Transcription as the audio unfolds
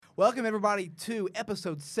Welcome, everybody, to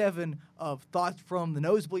episode 7 of Thoughts from the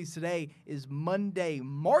Nosebleeds. Today is Monday,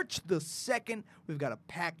 March the 2nd. We've got a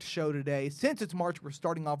packed show today. Since it's March, we're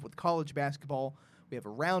starting off with college basketball. We have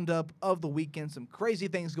a roundup of the weekend, some crazy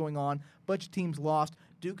things going on. Bunch of teams lost.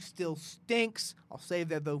 Duke still stinks. I'll save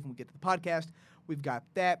that, though, when we get to the podcast. We've got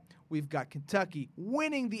that. We've got Kentucky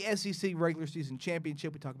winning the SEC regular season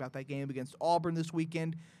championship. We talk about that game against Auburn this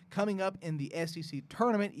weekend. Coming up in the SEC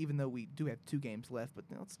tournament, even though we do have 2 games left, but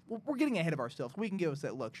we're getting ahead of ourselves. We can give us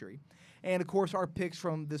that luxury. And, of course, our picks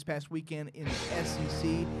from this past weekend in the SEC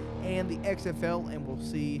and the XFL, and we'll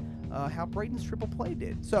see how Braden's triple play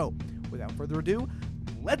did. So, without further ado,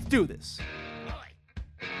 let's do this.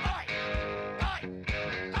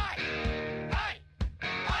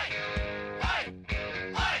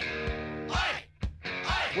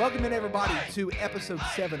 Welcome in, everybody, to episode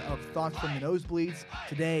 7 of Thoughts from the Nosebleeds.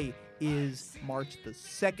 Today is March the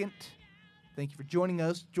 2nd. Thank you for joining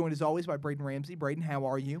us. Joined as always by Braden Ramsey. Braden, how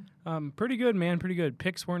are you? Pretty good, man. Pretty good.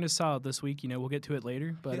 Picks weren't as solid this week. We'll get to it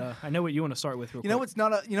later. But I know what you want to start with real quick.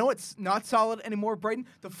 You know what's not solid anymore, Braden?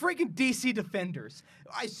 The freaking DC Defenders.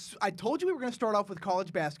 I told you we were going to start off with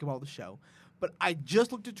college basketball, the show, but I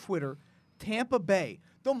just looked at Twitter. Tampa Bay,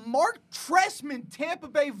 the Mark Trestman Tampa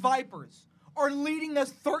Bay Vipers are leading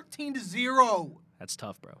us 13-0. That's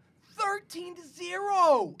tough, bro.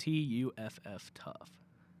 13-0. T-U-F-F, tough.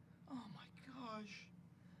 Oh my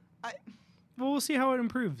gosh. Well, we'll see how it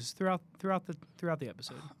improves throughout the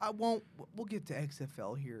episode. We'll get to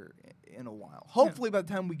XFL here in a while. Hopefully, by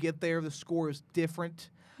the time we get there, the score is different.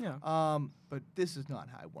 Yeah. But this is not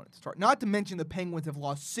how I want it to start. Not to mention the Penguins have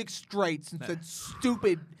lost 6 straight since that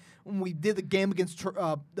stupid when we did the game against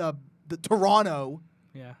the Toronto.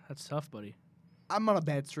 Yeah, that's tough, buddy. I'm on a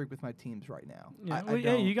bad streak with my teams right now.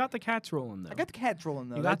 Yeah, you got the Cats rolling, though. I got the Cats rolling,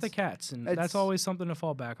 though. You got the Cats, and that's always something to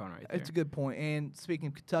fall back on right there. It's a good point. And speaking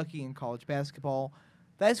of Kentucky and college basketball,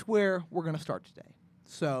 that's where we're going to start today.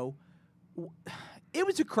 So it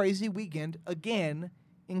was a crazy weekend, again,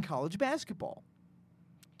 in college basketball.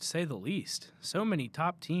 To say the least. So many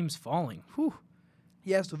top teams falling. Whew.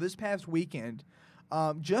 Yeah, so this past weekend,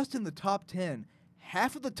 just in the top 10,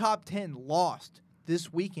 half of the top 10 lost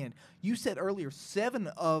this weekend. You said earlier 7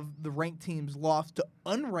 of the ranked teams lost to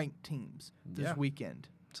unranked teams this weekend.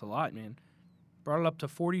 It's a lot, man. Brought it up to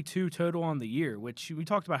 42 total on the year, which we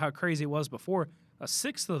talked about how crazy it was before. A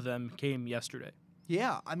 6th of them came yesterday.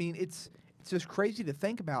 Yeah, I mean, it's just crazy to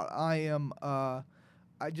think about. I'm kind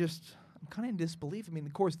of in disbelief. I mean,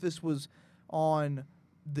 of course, this was on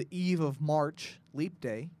the eve of March, Leap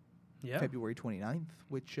Day, February 29th,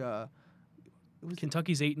 which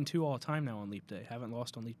Kentucky's 8-2 all time now on Leap Day. Haven't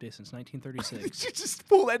lost on Leap Day since 1936. Did you just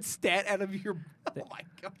pull that stat out of your? Oh my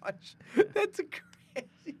gosh, that's a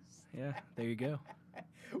crazy. Yeah, there you go.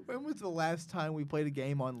 When was the last time we played a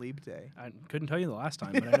game on Leap Day? I couldn't tell you the last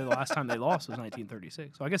time, but I know the last time they lost was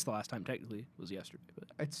 1936. So I guess the last time technically was yesterday. But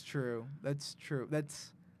it's true. That's true.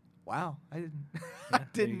 Wow. I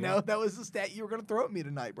didn't know that was the stat you were going to throw at me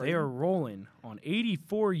tonight, bro. They are rolling on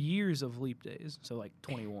 84 years of Leap Days, so like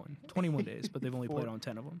 21 days, but they've only played on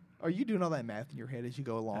 10 of them. Are you doing all that math in your head as you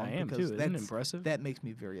go along? I am, too. Isn't it impressive? That makes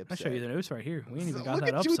me very upset. I'll show you the notes right here. We ain't even got Look that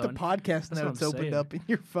at up, you son. with the podcast notes opened up in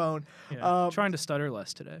your phone. Yeah, trying to stutter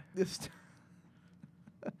less today.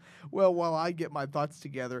 Well, while I get my thoughts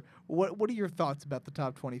together, what are your thoughts about the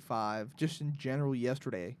top 25, just in general,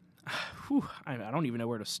 yesterday? Whew, I don't even know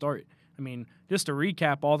where to start. I mean, just to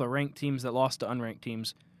recap all the ranked teams that lost to unranked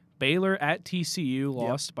teams. Baylor at TCU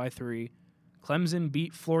lost by 3. Clemson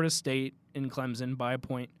beat Florida State in Clemson by a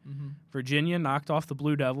point. Mm-hmm. Virginia knocked off the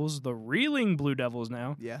Blue Devils, the reeling Blue Devils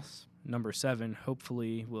now. Yes. Number 7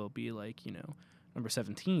 hopefully will be like, number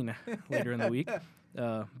 17 later in the week.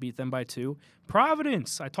 Beat them by 2.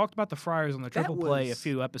 Providence. I talked about the Friars on the triple play a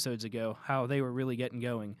few episodes ago, how they were really getting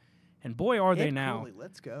going. And boy, are they now. Cooley,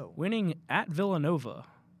 let's go. Winning at Villanova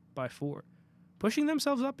by 4. Pushing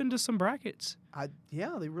themselves up into some brackets.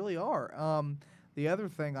 Yeah, they really are. The other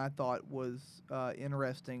thing I thought was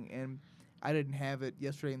interesting, and I didn't have it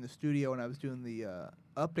yesterday in the studio when I was doing the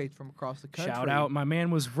updates from across the country. Shout out. My man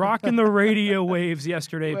was rocking the radio waves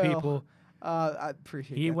yesterday, people. I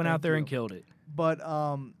appreciate it. He went out there and killed it. But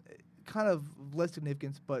kind of less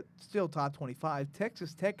significance, but still top 25.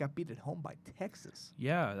 Texas Tech got beat at home by Texas.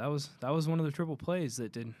 Yeah, that was one of the triple plays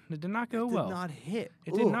that did not go well. It did not hit.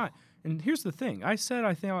 It did not. And here's the thing. I said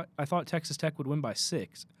I thought Texas Tech would win by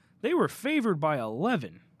 6. They were favored by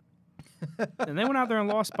 11. And they went out there and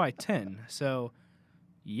lost by 10. So,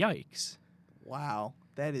 yikes. Wow.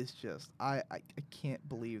 That is just I can't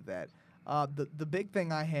believe that. The big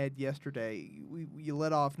thing I had yesterday, you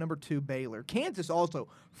let off number 2 Baylor. Kansas also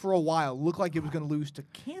for a while looked like it was going to lose to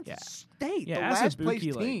Kansas State, the last place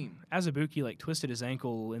team. Azubuike twisted his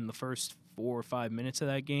ankle in the first 4 or 5 minutes of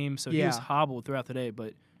that game, so he was hobbled throughout the day.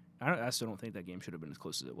 But I still don't think that game should have been as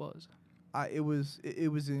close as it was. It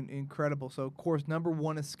was incredible. So of course number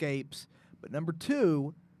 1 escapes, but number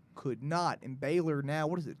 2 could not. And Baylor now,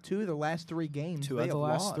 what is it? 2 of their last 3 games. 2 of the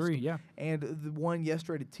last 3, yeah. And the one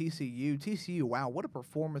yesterday to TCU. TCU, wow, what a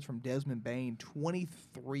performance from Desmond Bain.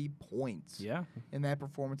 23 points. Yeah. In that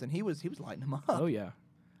performance, and he was lighting them up. Oh yeah.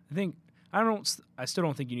 I still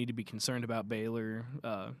don't think you need to be concerned about Baylor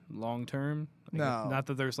long term. No. Not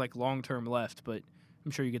that there's like long term left, but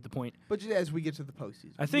I'm sure you get the point. But just as we get to the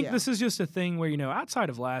postseason. I think this is just a thing where, outside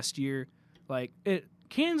of last year,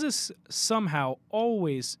 Kansas somehow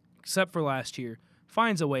always, except for last year,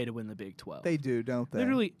 finds a way to win the Big 12. They do, don't they?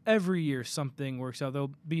 Literally every year something works out.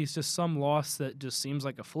 There'll be just some loss that just seems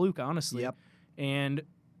like a fluke, honestly. Yep. And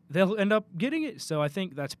they'll end up getting it. So I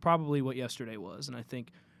think that's probably what yesterday was. And I think,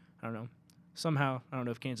 I don't know, somehow, I don't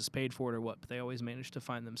know if Kansas paid for it or what, but they always managed to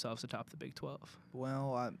find themselves atop the Big 12.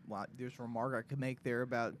 Well, there's a remark I could make there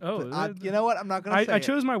about. Oh, you know what? I'm not going to say I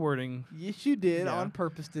chose my wording. Yes, you did on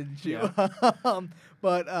purpose, didn't you? Yeah.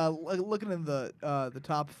 But looking in the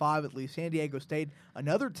top 5, at least, San Diego State,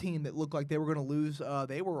 another team that looked like they were going to lose.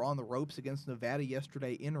 They were on the ropes against Nevada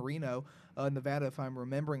yesterday in Reno. Nevada, if I'm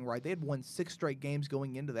remembering right, they had won 6 straight games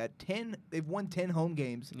going into that. They've won 10 home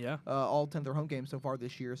games. Yeah. All 10 of their home games so far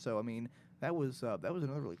this year. So I mean, that was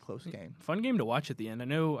another really close game. Fun game to watch at the end.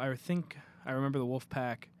 I remember the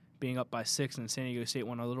Wolfpack being up by 6, and San Diego State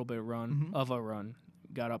won a little bit of a run,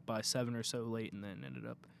 got up by 7 or so late, and then ended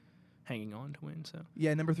up hanging on to win. So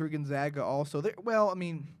yeah, number 3 Gonzaga also.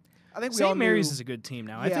 I think St. Mary's is a good team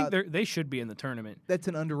now. Yeah, I think they should be in the tournament. That's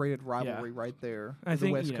an underrated rivalry right there. I think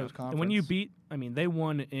the West Coast Conference. And when you they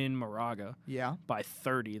won in Moraga. Yeah. By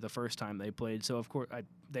 30 the first time they played. So of course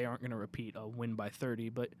they aren't going to repeat a win by 30.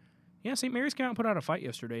 But yeah, St. Mary's came out and put out a fight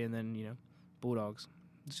yesterday, and then Bulldogs.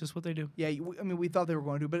 It's just what they do. Yeah, we thought they were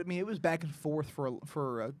going to, but it was back and forth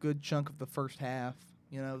for a good chunk of the first half.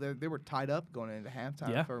 They were tied up going into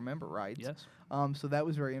halftime, if I remember right. Yes. So that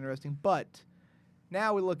was very interesting. But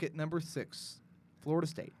now we look at number 6, Florida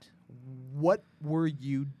State. What were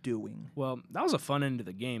you doing? Well, that was a fun end of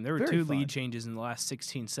the game. There were Very 2 fun. lead changes in the last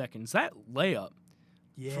 16 seconds. That layup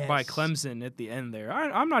Yes. by Clemson at the end there,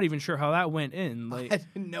 I'm not even sure how that went in. I had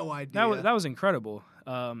no idea. That was incredible.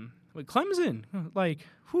 But Clemson,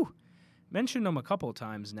 mentioned them a couple of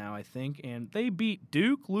times now, I think, and they beat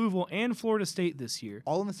Duke, Louisville, and Florida State this year.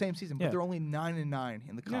 All in the same season, but Yeah. they're only 9-9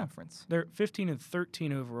 in the conference. They're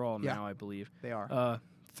 15-13 overall now, I believe. They are.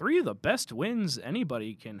 3 of the best wins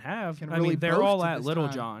anybody can have. Really they're boast all at at this Little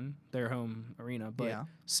time. John, their home arena, but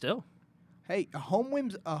still. Hey, a home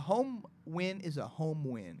win is a home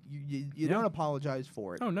win. You don't apologize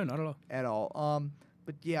for it. Oh no, not at all.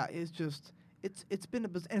 But yeah, it's been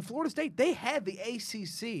and Florida State, they had the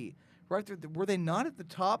ACC right there. Were they not at the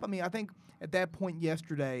top? I think at that point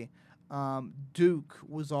yesterday, Duke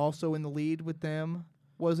was also in the lead with them.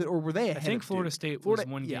 Was it, or were they ahead? I think of Florida Duke? State was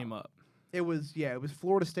one game up. It was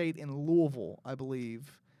Florida State and Louisville, I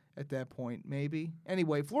believe, at that point, maybe.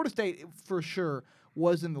 Anyway, Florida State for sure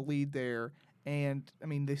was in the lead there, and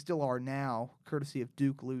they still are now, courtesy of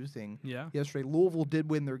Duke losing. Yeah. Yesterday, Louisville did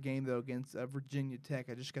win their game though against Virginia Tech.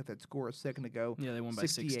 I just got that score a second ago. Yeah, they won by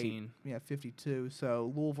 16. Yeah, 52.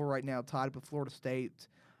 So Louisville right now tied with Florida State,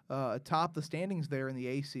 atop the standings there in the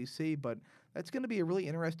ACC. But that's going to be a really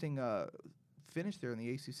interesting finish there in the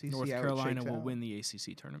ACC. North Carolina will win the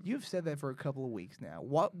ACC tournament. You've said that for a couple of weeks now.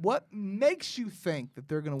 What makes you think that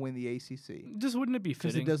they're going to win the ACC? Just wouldn't it be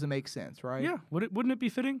fitting? Because it doesn't make sense, right? Yeah. Wouldn't it be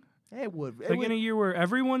fitting? It would. In a year where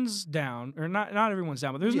everyone's down, or not everyone's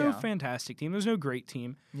down, but there's no fantastic team. There's no great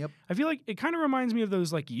team. Yep. I feel like it kind of reminds me of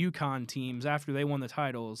those UConn teams after they won the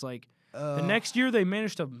titles. The next year they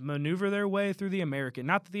managed to maneuver their way through the American.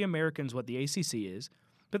 Not that the American's what the ACC is,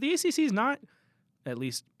 but the ACC is not, at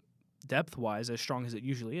least depth-wise, as strong as it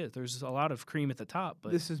usually is. There's a lot of cream at the top.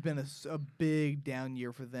 But this has been a big down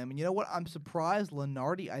year for them. And you know what? I'm surprised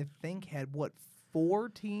Lunardi, I think, had, 4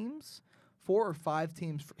 or 5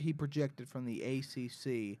 teams he projected from the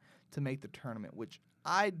ACC to make the tournament, which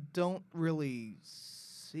I don't really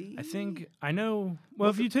see. I know. Well,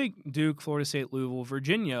 if you take Duke, Florida State, Louisville,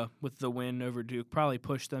 Virginia with the win over Duke probably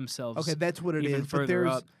pushed themselves okay, that's what it even is. further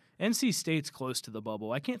but up. NC State's close to the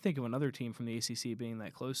bubble. I can't think of another team from the ACC being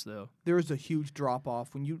that close, though. There is a huge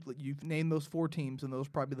drop-off. When you've named those 4 teams, and those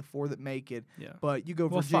are probably the 4 that make it. Yeah. But you go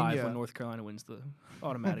Virginia. 5 when North Carolina wins the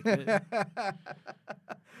automatic bid.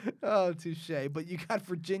 Oh, touche. But you got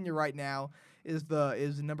Virginia right now is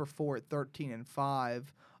number 4 at 13-5.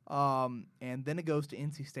 And then it goes to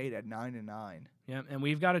NC State at 9-9. Yeah, and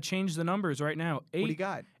we've got to change the numbers right now. What do you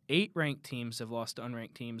got? 8 ranked teams have lost to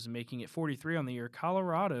unranked teams, making it 43 on the year.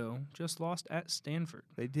 Colorado just lost at Stanford.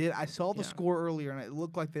 They did. I saw the score earlier, and it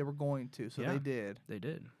looked like they were going to, so they did. They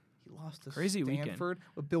did. He lost to Crazy Stanford. weekend.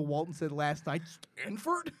 What Bill Walton said last night.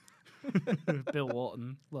 Stanford? Bill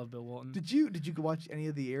Walton. Love Bill Walton. Did you watch any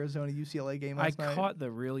of the Arizona UCLA game last night? I caught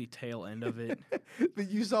the really tail end of it. But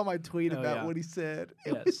you saw my tweet about what he said.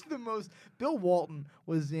 It was the most. Bill Walton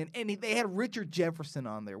was in, and they had Richard Jefferson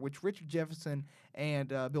on there, which Richard Jefferson and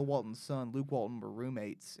Bill Walton's son, Luke Walton, were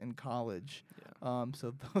roommates in college. Yeah.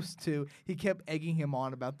 So those two, he kept egging him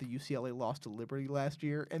on about the UCLA loss to Liberty last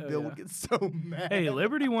year, and Bill would get so mad. Hey,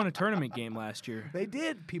 Liberty won a tournament game last year. They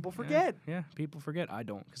did. People forget. Yeah, people forget. I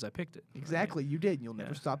don't, because I picked it. Exactly, you did. And you'll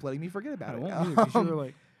never stop letting me forget about it. I won't either, 'cause you were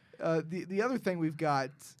like... the other thing we've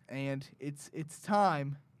got, and it's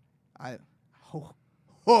time. I've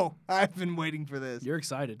been waiting for this. You're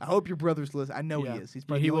excited. I hope your brother's listening. I know he is. He's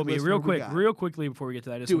probably he will be. Real quickly before we get to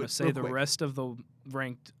that, I just want to say the quick. rest of the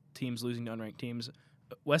ranked teams losing to unranked teams.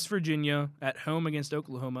 West Virginia at home against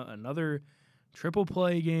Oklahoma, another triple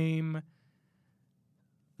play game.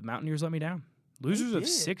 The Mountaineers let me down. Losers of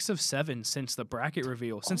 6 of 7 since the bracket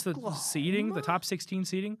reveal. Since the seeding, the top 16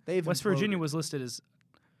 seeding, West Virginia was listed as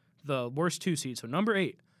the worst 2 seed. So number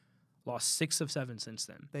 8 lost 6 of 7 since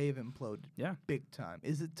then. They have imploded. Yeah. Big time.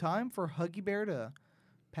 Is it time for Huggy Bear to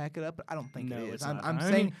pack it up? I don't think it is. It's I'm not.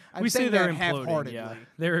 saying we say they're that half-heartedly. Yeah.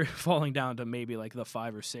 They're falling down to maybe like the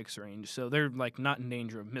 5 or 6 range. So they're like not in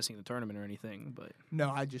danger of missing the tournament or anything. But no,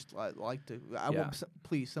 I like to.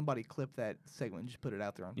 Please, somebody clip that segment and just put it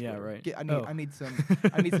out there on Twitter. Yeah, right. I need some.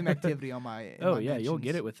 I need some activity on my. You'll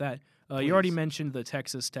get it with that. You already mentioned the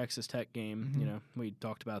Texas Tech game. Mm-hmm. You know, we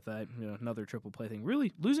talked about that. You know, another triple play thing.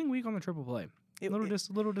 Really losing week on the triple play. A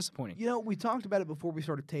little disappointing. You know, we talked about it before we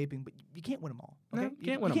started taping, but you can't win them all. Okay? No,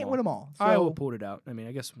 you can't win them all. So I will pull it out. I mean,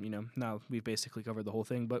 I guess, now we've basically covered the whole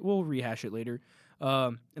thing, but we'll rehash it later.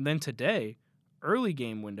 And then today, early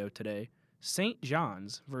game window today, St.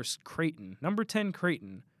 John's versus Creighton. Number 10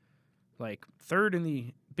 Creighton, like third in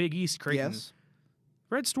the Big East Creighton. Yes.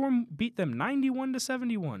 Red Storm beat them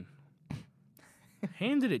 91-71.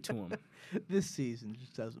 Handed it to them. This season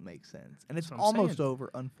just doesn't make sense. And it's almost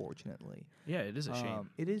over, unfortunately. Yeah, it is a shame.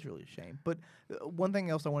 It is really a shame. But one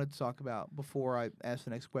thing else I wanted to talk about before I ask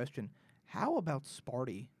the next question, how about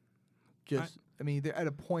Sparty? They're at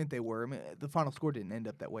a point they were. I mean, the final score didn't end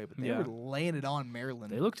up that way, but they were laying it on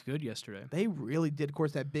Maryland. They looked good yesterday. They really did. Of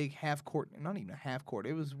course, that big half court, not even a half court.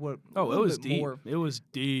 It was what? Oh, it was deep. It was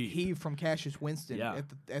deep. Heave from Cassius Winston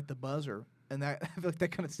at the buzzer, and that I feel like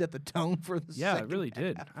that kind of set the tone for the second it really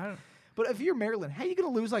did. But if you're Maryland, how are you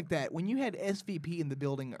going to lose like that when you had SVP in the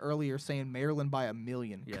building earlier saying Maryland by 1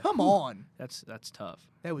 million? Yeah. Come on. That's tough.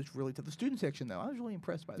 That was really tough. The student section, though, I was really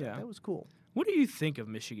impressed by that. Yeah. That was cool. What do you think of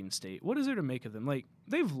Michigan State? What is there to make of them? Like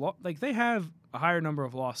they have a higher number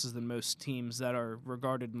of losses than most teams that are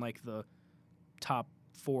regarded in like the top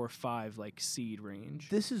 4 or 5 like seed range.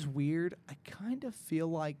 This is weird. I kind of feel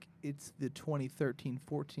like it's the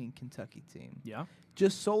 2013-14 Kentucky team. Yeah.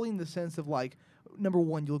 Just solely in the sense of like, number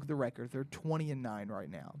one, you look at the record; they're 20-9 right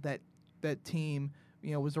now. That team,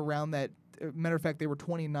 was around that. Matter of fact, they were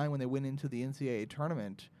 20-9 when they went into the NCAA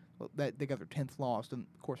tournament. That they got their 10th loss, and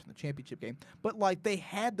of course in the championship game. But like they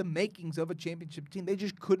had the makings of a championship team, they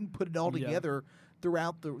just couldn't put it all together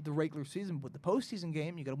throughout the regular season. With the postseason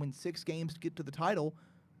game, you got to win 6 games to get to the title.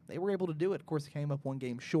 They were able to do it. Of course, they came up 1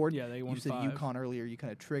 game short. Yeah, they won 5. You said UConn earlier. You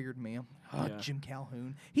kind of triggered me. Jim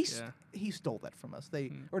Calhoun. He stole that from us.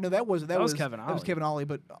 That was Kevin Ollie. That was Kevin Ollie,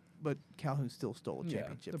 but Calhoun still stole a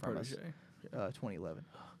championship from protege. us. 2011.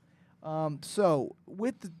 So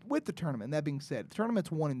with the tournament, that being said, the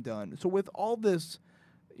tournament's one and done. So with all this,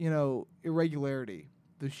 irregularity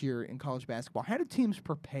this year in college basketball, how do teams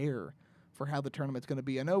prepare for how the tournament's going to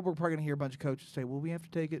be? I know we're probably going to hear a bunch of coaches say, well, we have to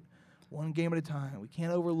take it one game at a time. We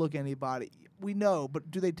can't overlook anybody. We know,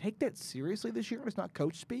 but do they take that seriously this year? It's not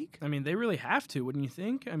coach speak. I mean, they really have to, wouldn't you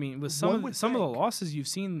think? I mean, with some of the losses you've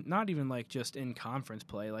seen, not even like just in conference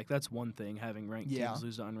play, like that's one thing, having ranked teams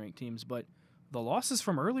lose to unranked teams, but the losses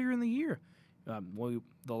from earlier in the year, the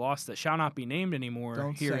loss that shall not be named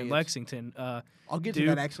anymore here in Lexington. I'll get to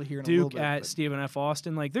that actually here in a little bit. Duke at Stephen F.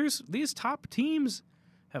 Austin. Like, there's these top teams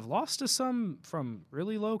have lost to some from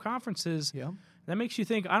really low conferences. Yeah. That makes you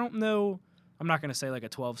think. I don't know. I'm not going to say like a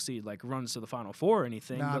 12 seed like runs to the Final Four or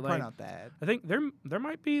anything. Nah, but probably like, not that. I think there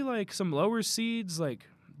might be like some lower seeds like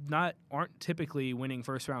aren't typically winning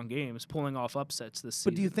first round games, pulling off upsets this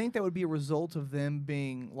season. But do you think that would be a result of them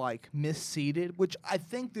being like misseeded? Which I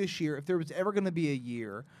think this year, if there was ever going to be a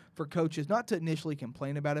year for coaches not to initially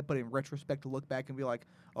complain about it, but in retrospect to look back and be like,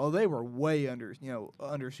 oh, they were way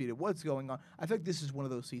underseeded. What's going on? I think this is one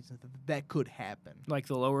of those seasons that could happen. Like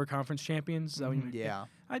the lower conference champions? Yeah.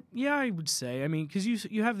 I would say. I mean, because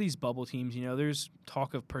you have these bubble teams. You know, there's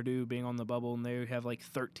talk of Purdue being on the bubble, and they have like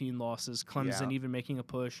 13 losses. Clemson even making a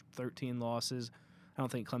push, 13 losses. I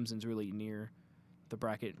don't think Clemson's really near the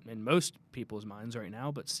bracket in most people's minds right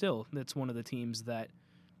now, but still, that's one of the teams that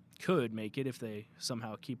could make it if they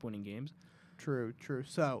somehow keep winning games. True.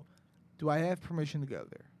 So, do I have permission to go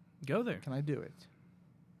there? Go there. Can I do it?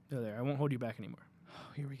 Go there. I won't hold you back anymore.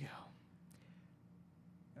 Oh, here we go.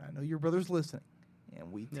 I know your brother's listening,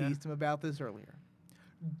 and we teased him about this earlier.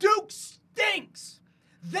 Duke stinks!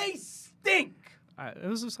 They stink! It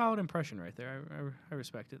was a solid impression right there. I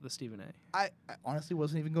respect it, the Stephen A. I honestly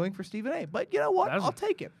wasn't even going for Stephen A., but you know what? I'll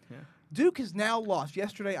take it. Yeah. Duke has now lost.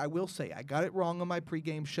 Yesterday, I will say, I got it wrong on my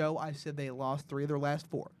pregame show. I said they lost 3 of their last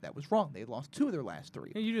 4. That was wrong. They had lost 2 of their last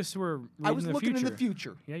 3. Yeah, you just were I was looking future. in the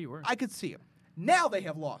future. Yeah, you were. I could see them. Now they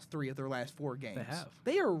have lost 3 of their last 4 games. They have.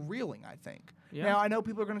 They are reeling, I think. Yeah. Now, I know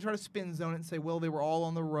people are going to try to spin zone it and say, well, they were all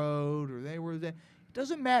on the road or they were there. It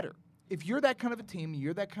doesn't matter. If you're that kind of a team,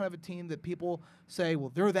 you're that kind of a team that people say,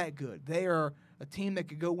 well, they're that good. They are a team that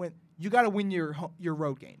could go win. You got to win your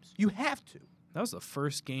road games. You have to. That was the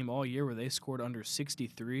first game all year where they scored under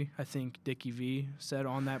 63, I think Dickie V said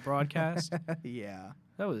on that broadcast. Yeah.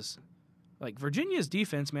 That was, like, Virginia's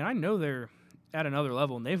defense, man, I know they're at another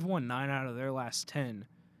level, and they've won 9 out of their last 10.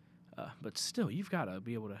 But still, you've got to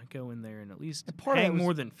be able to go in there and at least hang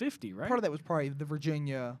more than 50, right? Part of that was probably the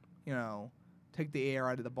Virginia, take the air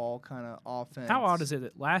out of the ball kind of offense. How odd is it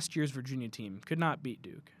that last year's Virginia team could not beat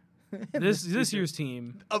Duke? this year's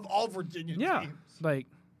team. Of all Virginia teams. Like...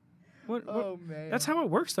 What, man. That's how it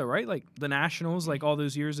works, though, right? Like, the Nationals, like, all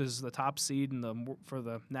those years as the top seed for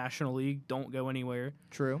the National League, don't go anywhere.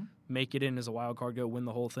 True. Make it in as a wild card, go win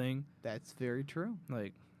the whole thing. That's very true.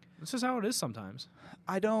 Like, this is how it is sometimes.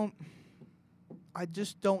 I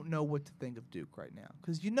just don't know what to think of Duke right now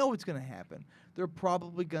because you know what's going to happen. They're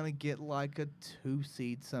probably going to get, like, a 2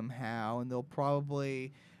 seed somehow, and they'll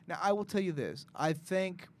probably... Now, I will tell you this. I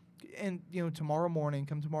think... And, tomorrow morning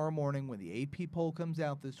when the AP poll comes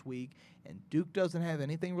out this week and Duke doesn't have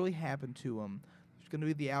anything really happen to them, there's going to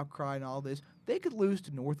be the outcry and all this. They could lose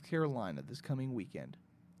to North Carolina this coming weekend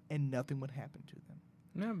and nothing would happen to them.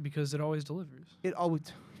 Yeah, because it always delivers. It always...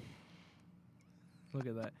 Look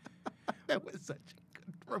at that. That was such a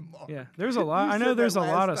good remark. Yeah, there's a lot. I know there's a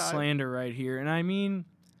lot of slander right here. And I mean...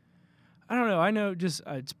 I don't know. I know just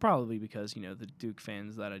it's probably because, the Duke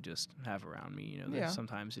fans that I just have around me,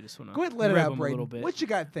 sometimes you just want to go ahead, let it out, a little bit. What you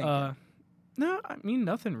got thinking? No, I mean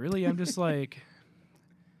nothing really. I'm just like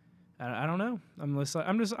I don't know. I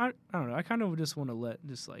don't know. I kind of just want to let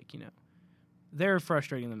they're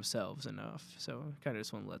frustrating themselves enough. So I kind of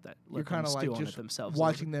just want to let You're them stew like on it themselves.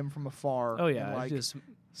 Watching them from afar. Oh yeah, and just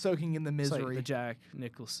soaking in the misery. Like the Jack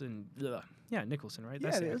Nicholson. Yeah, Nicholson, right? Yeah,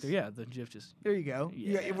 That's the actor. Yeah, the GIF just. There you go.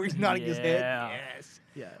 Yeah, where he's nodding his head.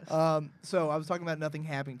 Yes. So I was talking about nothing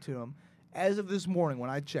happening to him. As of this morning, when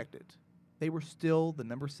I checked it, they were still the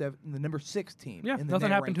number 6 team. Yeah, in the nothing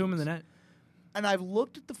net happened to him in rankings. the net. And I've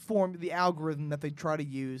looked at the algorithm that they try to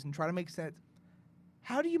use and try to make sense.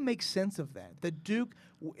 How do you make sense of that? The Duke,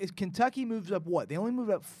 Kentucky moves up what? They only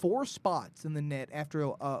moved up 4 spots in the net after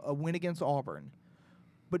a win against Auburn.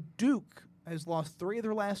 But Duke has lost 3 of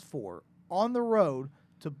their last 4 on the road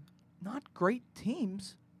to not great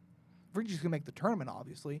teams. Virginia's going to make the tournament,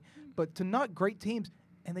 obviously, but to not great teams,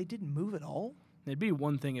 and they didn't move at all? It'd be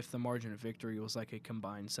one thing if the margin of victory was like a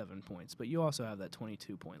combined 7 points, but you also have that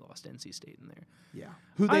 22-point loss to NC State in there. Yeah.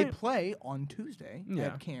 Who they play on Tuesday Yeah.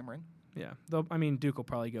 at Cameron. Yeah. Duke will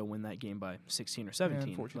probably go win that game by 16 or 17.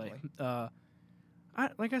 Yeah, unfortunately.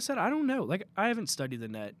 Like I said, I don't know. Like, I haven't studied the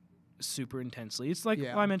net super intensely. It's like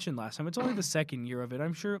I mentioned last time. It's only the second year of it.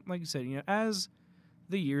 I'm sure, like you said, as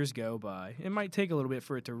the years go by, it might take a little bit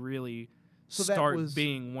for it to really start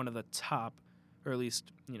being one of the top, or at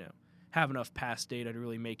least, have enough past data to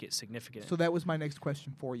really make it significant. So that was my next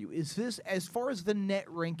question for you. Is this, as far as the net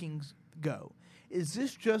rankings go, is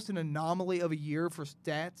this just an anomaly of a year for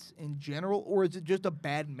stats in general, or is it just a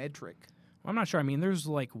bad metric? I'm not sure. I mean, there's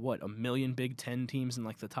like, a million Big Ten teams in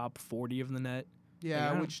like the top 40 of the net.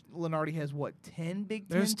 Yeah, which Lenardi has, what, 10 Big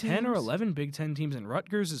Ten There's teams? 10 or 11 Big Ten teams, and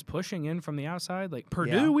Rutgers is pushing in from the outside. Like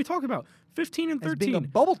Purdue, we talk about 15 and 13. As being a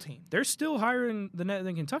bubble team. They're still higher in the net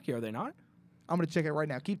than Kentucky, are they not? I'm going to check it right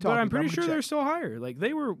now. Keep talking. But I'm pretty sure they're still higher. Like,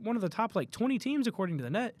 they were one of the top, 20 teams according to the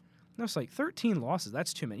net. That's 13 losses.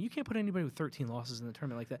 That's too many. You can't put anybody with 13 losses in the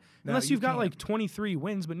tournament like that. No, unless you've got, 23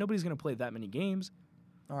 wins, but nobody's going to play that many games.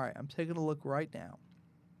 All right, I'm taking a look right now.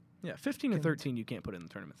 Yeah, 15 and 13 you can't put in the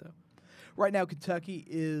tournament, though. Right now, Kentucky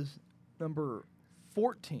is number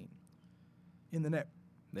 14 in the net.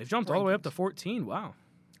 They've jumped all the way up to 14. Wow.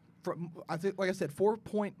 I think, like I said,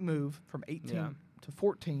 4-point move from 18 to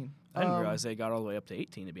 14. I didn't realize they got all the way up to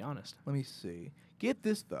 18, to be honest. Let me see. Get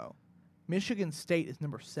this, though. Michigan State is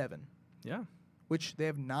number 7. Yeah. Which they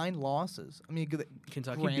have 9 losses. I mean,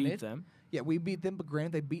 Kentucky granted, beat them. Yeah, we beat them, but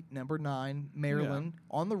granted, they beat number 9, Maryland,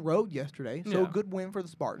 on the road yesterday. So a good win for the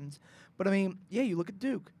Spartans. But, I mean, you look at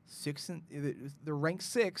Duke. They're ranked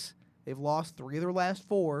 6. They've lost 3 of their last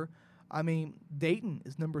 4. I mean, Dayton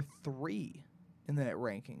is number 3 in the net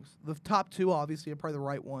rankings. The top 2, obviously, are probably the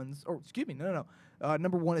right ones. Or, excuse me, no.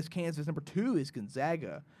 Number 1 is Kansas. Number 2 is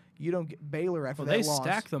Gonzaga. You don't get Baylor after that loss. They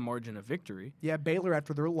stack the margin of victory. Yeah, Baylor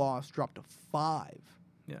after their loss dropped to 5.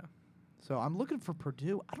 Yeah. So I'm looking for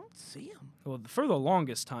Purdue. I don't see them. Well, for the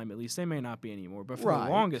longest time, at least, they may not be anymore. But for the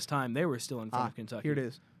longest time, they were still in front of Kentucky. Here it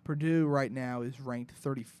is. Purdue right now is ranked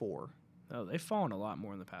 34. Oh, they've fallen a lot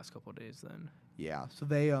more in the past couple of days then. Yeah, so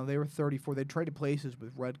they were 34. They traded places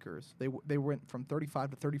with Rutgers. They went from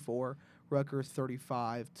 35 to 34. Rutgers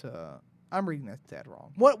 35 to. I'm reading that stat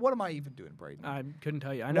wrong. What am I even doing, Braden? I couldn't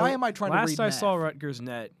tell you. I know. Why am I trying to read Last I math? saw Rutgers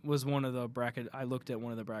net was one of the bracket. I looked at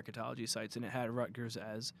one of the bracketology sites and it had Rutgers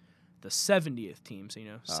as the 70th team. So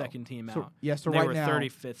second team out. Yeah, so they right were now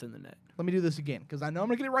 35th in the net. Let me do this again because I know I'm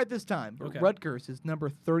gonna get it right this time. But Okay. Rutgers is number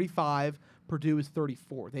 35. Purdue is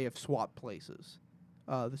 34. They have swapped places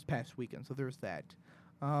this past weekend, so there's that.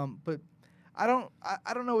 But I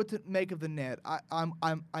don't know what to make of the net.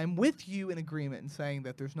 I'm with you in agreement in saying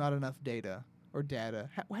that there's not enough data or data.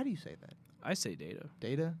 How do you say that? I say data.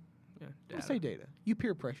 Data? Yeah, I data. say data. You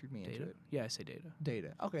peer pressured me into Data. it. Yeah, I say data.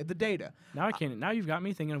 Data. Okay, the data. Now I can't. Now you've got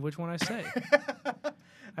me thinking of which one I say.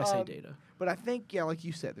 I say data. But I think, like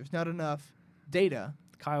you said, there's not enough data.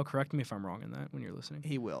 Kyle, correct me if I'm wrong in that when you're listening.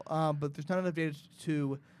 He will. But there's not enough data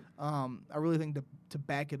to, I really think, to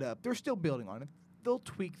back it up. They're still building on it. They'll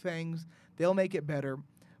tweak things. They'll make it better.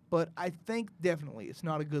 But I think definitely it's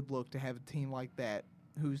not a good look to have a team like that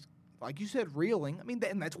who's, like you said, reeling. I mean,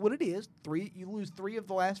 and that's what it is. You lose 3 of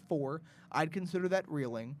the last 4. I'd consider that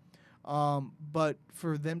reeling. But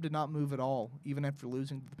for them to not move at all, even after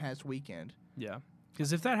losing the past weekend. Yeah.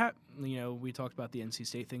 Because if that happened, we talked about the NC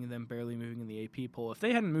State thing and them barely moving in the AP poll. If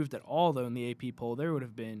they hadn't moved at all, though, in the AP poll, there would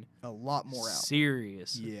have been a lot more out.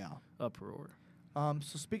 Serious uproar.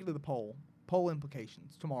 So speaking of the poll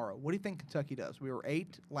implications tomorrow, what do you think Kentucky does? We were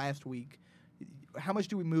 8 last week. How much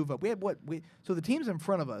do we move up? We had so the teams in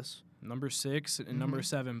front of us. Number 6 and number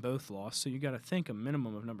 7 both lost, so you got to think a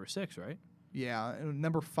minimum of number 6, right? Yeah, and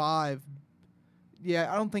number 5.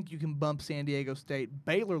 Yeah, I don't think you can bump San Diego State.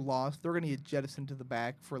 Baylor lost. They're going to get jettisoned to the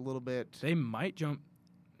back for a little bit. They might jump,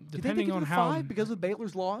 depending on how 5 because of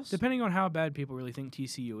Baylor's loss. Depending on how bad people really think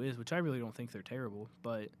TCU is, which I really don't think they're terrible,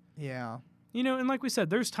 but yeah, and like we said,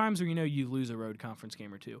 there's times where you lose a road conference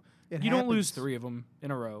game or 2. You don't lose 3 of them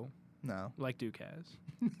in a row. No, like Duke has.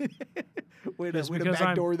 Way to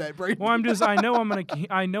backdoor that, Brady. Well, I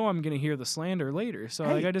know I'm gonna hear the slander later, so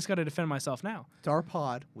I just got to defend myself now. It's our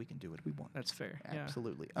pod. We can do what we want. That's fair.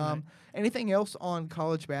 Absolutely. Yeah. Anything else on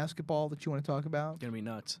college basketball that you want to talk about? Gonna be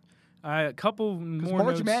nuts. A couple more.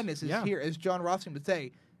 March notes. Madness is here, as John Rothstein would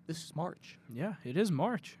say. This is March. Yeah, it is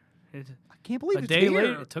March. I can't believe it's here.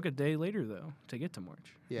 Later. It took a day later though to get to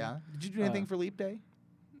March. Yeah. Did you do anything for Leap Day?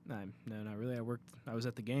 No, not really. I was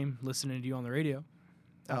at the game listening to you on the radio.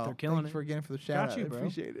 Out there killing it. Thanks for the shout out. Got you, bro. I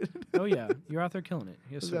appreciate it. Oh yeah, you're out there killing it.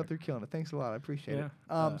 Yes, sir. Out there killing it. Thanks a lot. I appreciate it.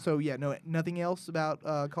 Yeah. So nothing else about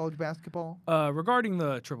college basketball. Regarding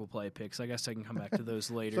the triple play picks, I guess I can come back to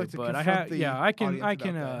those later. So but I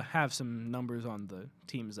can have some numbers on the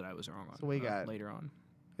teams that I was wrong on. So we got later on.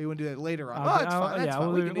 You want to do that later on? That's fine. That's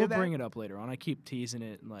fine. We'll bring it up later on. I keep teasing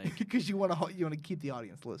it, like because you want to keep the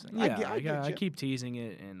audience listening. Yeah, I keep teasing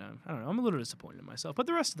it, and I don't know. I'm a little disappointed in myself, but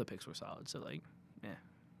the rest of the picks were solid. So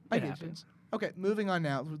it happens. Okay, moving on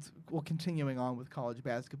now. We're continuing on with college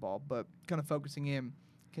basketball, but kind of focusing in.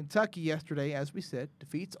 Kentucky yesterday, as we said,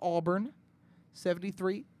 defeats Auburn,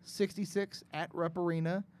 73-66 at Rupp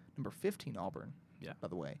Arena. Number 15 Auburn. Yeah. By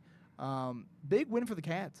the way. Big win for the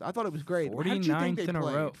Cats. I thought it was great. How did you think 49th they in a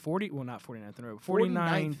played? row. Not 49th in a row.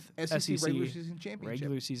 49th 49th SEC SEC regular season championship.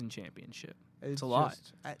 regular season championship. It's a lot.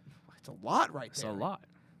 It's a lot right It's there. a lot.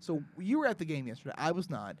 So you were at the game yesterday. I was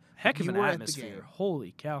not. Heck of You an were at the atmosphere. game.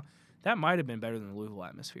 Holy cow. That might have been better than the Louisville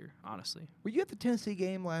atmosphere, honestly. Were you at the Tennessee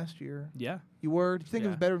game last year? Yeah. You were? Do you think it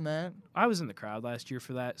was Yeah. better than that? I was in the crowd last year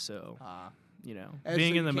for that, so As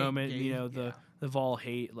being so in the you can't moment, gauge- the Vol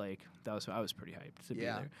hate, like I was pretty hyped to be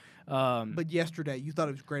Yeah. there. But yesterday, you thought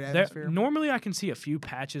it was great There- atmosphere? normally, I can see a few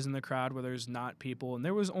patches in the crowd where there's not people, and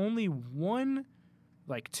there was only one,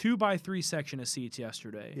 2x3 section of seats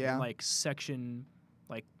yesterday. Yeah. In, section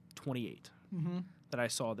 28 Mm-hmm. that I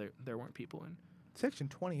saw there weren't people in. Section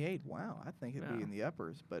 28. Wow, I think it'd be Yeah. in the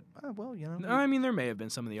uppers, but well, No, I mean, there may have been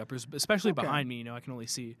some in the uppers, but especially Okay. behind me. I can only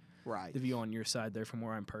see right. the view on your side there from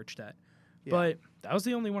where I'm perched at. Yeah. But that was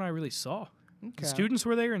the only one I really saw. Okay. The students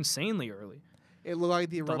were there insanely early. It looked like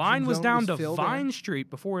the The eruption line was zone down to filled in. Vine Street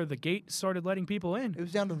before the gate started letting people in. It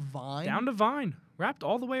was down to Vine. Down to Vine, wrapped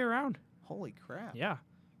all the way around. Holy crap! Yeah,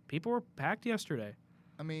 people were packed yesterday.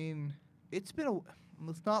 I mean, it's been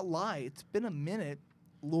let's not lie. It's been a minute.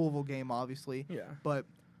 Louisville game, obviously. Yeah. But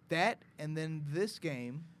that and then this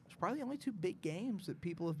game was probably the only two big games that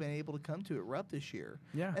people have been able to come to at Rupp this year.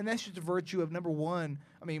 Yeah. And that's just a virtue of, number one,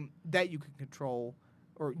 I mean, that you can control,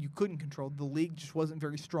 or you couldn't control. The league just wasn't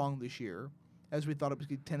very strong this year, as we thought it was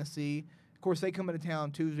going to be. Tennessee. Of course, they come into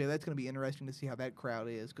town Tuesday. That's going to be interesting to see how that crowd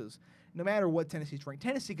is, because no matter what Tennessee's ranked,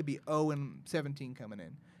 Tennessee could be 0-17 coming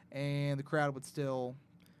in, and the crowd would still.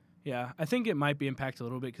 Yeah, I think it might be impacted a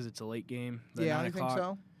little bit because it's a late game. The Yeah, 9 I think o'clock.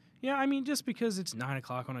 so. Yeah, I mean, just because it's 9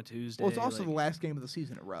 o'clock on a Tuesday. Well, it's also the last game of the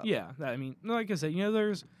season at Rupp. Yeah, I mean, like I said,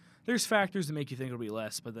 there's factors that make you think it'll be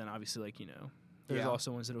less, but then obviously, there's Yeah.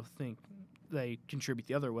 also ones that'll think they contribute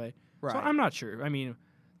the other way. Right. So I'm not sure. I mean,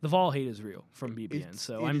 the Vol hate is real from BBN, It's-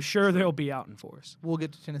 so it I'm is sure true. they'll be out in force. We'll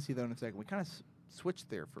get to Tennessee, though, in a second. We kind of switched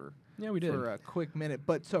there for Yeah, we did. a quick minute.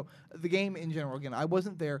 But so the game in general, again, I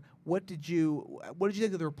wasn't there. What did you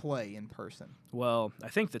think of their play in person? Well, I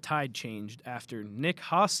think the tide changed after Nick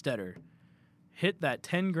Hostetter hit that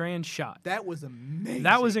 10 grand shot. That was amazing.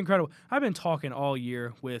 That was incredible. I've been talking all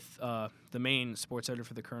year with the main sports editor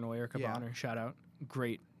for the Colonel, Erica Yeah. Bonner. Shout out.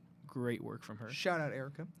 Great work from her. Shout out,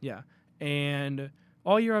 Erica. Yeah. And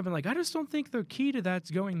all year I've been like, I just don't think the key to that's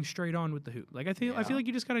going straight on with the hoop. I feel Yeah. like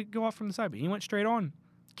you just got to go off from the side. But he went straight on.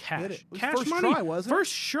 Did Cash. it. It was Cash first money. try, wasn't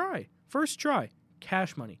it? First try.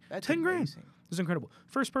 Cash money. That's 10 grand. amazing. It was incredible.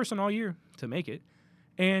 First person all year to make it.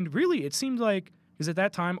 And really, it seemed like, because at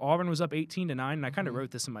that time, Auburn was up 18-9, and I kind of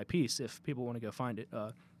wrote this in my piece if people want to go find it.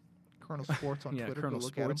 Colonel Sports on yeah, Twitter. Colonel Go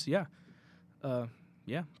look Sports. At him. Yeah.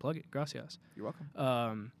 Yeah, plug it. Gracias. You're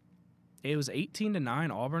welcome. It was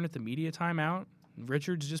 18-9, Auburn at the media timeout.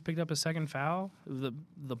 Richards just picked up a second foul. The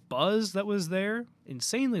buzz that was there,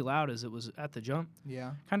 insanely loud as it was at the jump,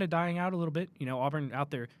 Yeah. kind of dying out a little bit. Auburn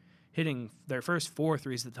out there hitting their first 4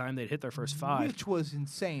 threes at the time. They'd hit their first 5. Which was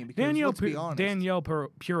insane because let's be honest. Danielle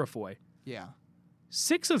Purifoy, Yeah.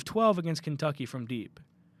 6 of 12 against Kentucky from deep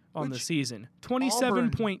on the Which season.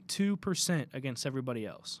 27.2% against everybody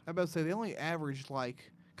else. I was about to say they only averaged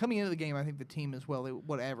coming into the game. I think the team as well.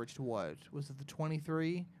 What averaged what was it? The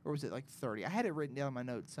 23 or was it 30? I had it written down in my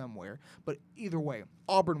notes somewhere. But either way,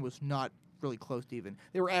 Auburn was not really close to even.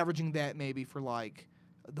 They were averaging that maybe for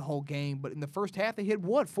the whole game. But in the first half, they hit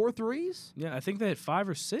what 4 threes? Yeah, I think they had 5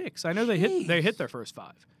 or 6. I know they hit Jeez. their first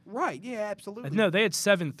 5. Right. Yeah. Absolutely. No, they had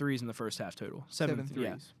 7 threes in the first half total. 7 Yeah,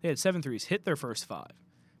 threes. they had 7 threes, hit their first 5.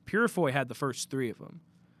 Purifoy had the first 3 of them.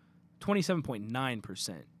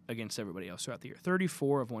 27.9% against everybody else throughout the year.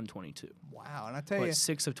 34 of 122. Wow. And I tell But you,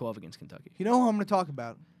 6 of 12 against Kentucky. you know who I'm going to talk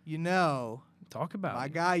about? Talk about My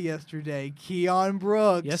it. guy yesterday, Keon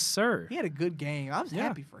Brooks. Yes, sir. He had a good game. I was Yeah.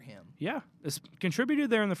 happy for him. Yeah, it's contributed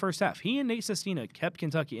there in the first half. He and Nate Sestina kept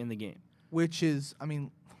Kentucky in the game. Which is,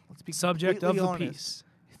 let's be Subject of completely the honest.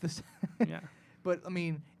 piece. This- Yeah. But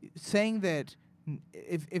saying that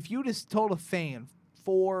if you just told a fan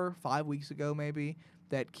 4 or 5 weeks ago maybe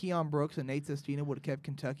that Keon Brooks and Nate Sestina would have kept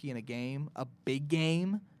Kentucky in a big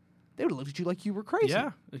game, they would have looked at you like you were crazy.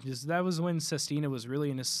 Yeah, because that was when Sestina was really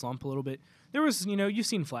in his slump a little bit. There was, you've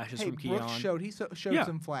seen flashes Hey, from Keon. Brooks showed Yeah.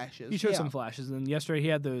 some flashes. He showed Yeah. some flashes, and yesterday he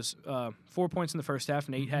had those 4 points in the first half.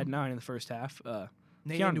 Nate had 9 in the first half.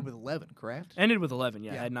 Nate Keon ended with 11, correct? ended with 11.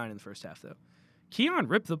 Yeah, Yeah. had 9 in the first half though. Keon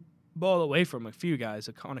ripped the ball away from a few guys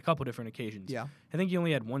on a couple different occasions. Yeah. I think he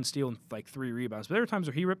only had 1 steal and 3 rebounds, but there were times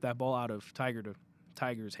where he ripped that ball out of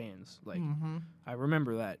Tiger's hands. I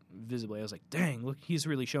remember that visibly. I was like, dang, look, he's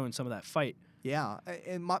really showing some of that fight. Yeah,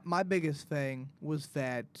 and my biggest thing was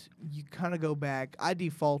that you kind of go back. I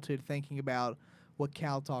defaulted thinking about, what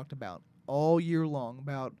Cal talked about all year long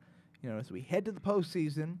about, as we head to the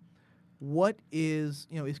postseason, what is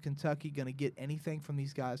Kentucky going to get anything from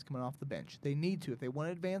these guys coming off the bench? They need to. If they want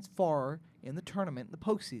to advance far in the tournament, in the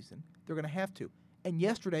postseason, they're going to have to. And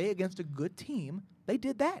yesterday, against a good team, they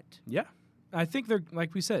did that. Yeah. I think they're,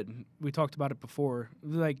 like we said, we talked about it before,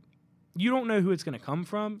 like, you don't know who it's going to come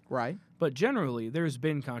from. Right. But generally, there's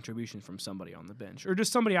been contribution from somebody on the bench or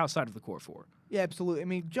just somebody outside of the core four. Yeah, absolutely. I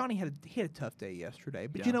mean, Johnny had a tough day yesterday.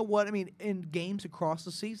 But Yeah. you know what? I mean, in games across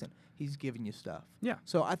the season, he's giving you stuff. Yeah.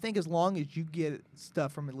 So I think as long as you get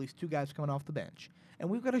stuff from at least two guys coming off the bench, and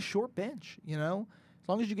we've got a short bench, as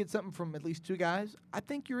long as you get something from at least two guys, I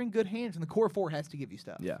think you're in good hands, and the core four has to give you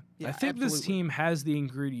stuff. Yeah. Yeah, I think this absolutely. team has the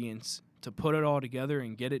ingredients to put it all together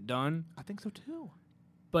and get it done. I think so, too.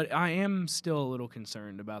 But I am still a little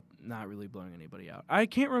concerned about not really blowing anybody out. I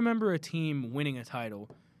can't remember a team winning a title.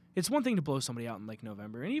 It's one thing to blow somebody out in, like,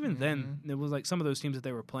 November. And even then, it was like some of those teams that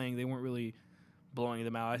they were playing, they weren't really blowing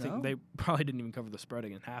them out. I think they probably didn't even cover the spread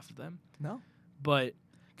against half of them. No. But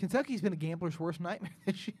Kentucky's been a gambler's worst nightmare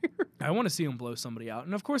this year. I want to see them blow somebody out.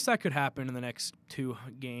 And, of course, that could happen in the next 2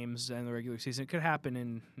 games in the regular season. It could happen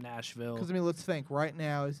in Nashville. Because, let's think. Right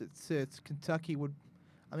now, as it sits, Kentucky would –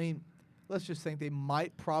 let's just think they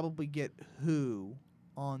might probably get who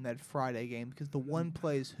on that Friday game because the one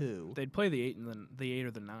plays who. They'd play the 8 and the 8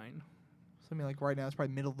 or the 9. So, like right now, it's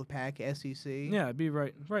probably middle of the pack, SEC. Yeah, it'd be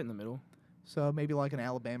right in the middle. So maybe like an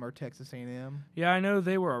Alabama or Texas A&M. Yeah, I know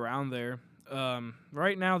they were around there.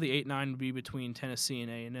 Right now, the 8-9 would be between Tennessee and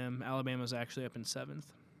A&M. Alabama's actually up in 7th.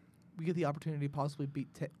 We get the opportunity to possibly beat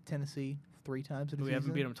Tennessee 3 times in a season. We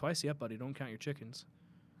haven't beat them twice yet, buddy. Don't count your chickens.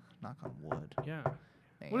 Knock on wood. Yeah.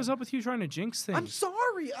 Man. What is up with you trying to jinx things? I'm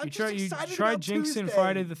sorry. I'm just excited You tried about jinxing Tuesday.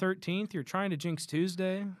 Friday the 13th. You're trying to jinx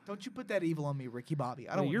Tuesday. Don't you put that evil on me, Ricky Bobby.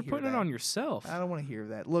 I don't. You're wanna hear putting that. it on yourself. I don't want to hear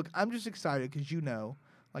that. Look, I'm just excited because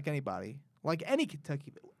like anybody, like any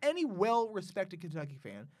any well-respected Kentucky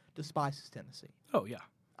fan despises Tennessee. Oh yeah.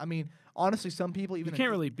 Honestly, some people even You can't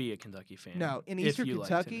really be a Kentucky fan. No, in if Eastern you like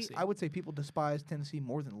Kentucky, Tennessee. I would say people despise Tennessee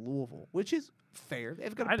more than Louisville, which is fair.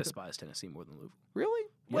 They've got. I despise Tennessee more than Louisville. Really?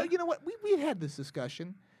 Yeah. Well, you know what? We had this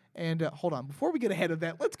discussion, and hold on. Before we get ahead of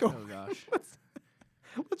that, let's go. Oh gosh.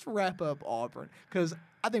 let's wrap up Auburn because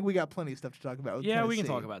I think we got plenty of stuff to talk about. With Yeah, we can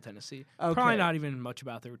Tennessee. talk about Tennessee. Okay. Probably not even much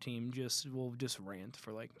about their team. We'll just rant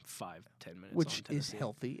for like 5-10 minutes. Which on Tennessee. is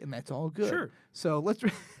healthy, and that's all good. Sure. So let's.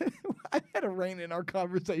 I had a rein in our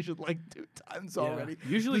conversation like 2 times Yeah. already.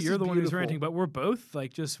 Usually This you're is the one who's beautiful. ranting, but we're both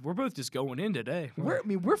just going in today.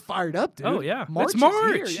 We're fired up, dude. Oh yeah, March it's is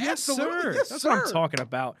March. here. Yes, Absolutely. sir. Yes, That's sir. what I'm talking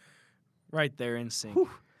about. Right there in sync. Whew.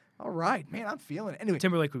 All right, man. I'm feeling it. Anyway,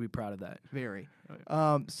 Timberlake would be proud of that. very.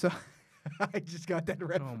 Oh, yeah. So I just got that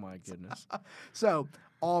reference. Oh my goodness. So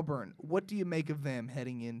Auburn, what do you make of them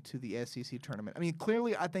heading into the SEC tournament?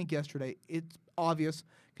 Clearly, I think yesterday it's obvious.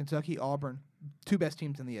 Kentucky, Auburn, 2 best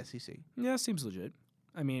teams in the SEC. Yeah, seems legit.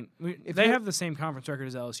 If they you- have the same conference record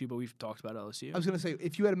as LSU, but we've talked about LSU. I was going to say,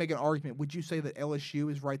 if you had to make an argument, would you say that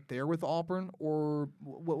LSU is right there with Auburn, or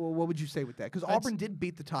what would you say with that? Because Auburn did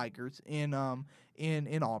beat the Tigers in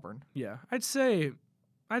Auburn. Yeah, I'd say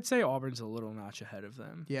Auburn's a little notch ahead of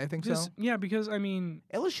them. Yeah, I think Just, so. yeah, because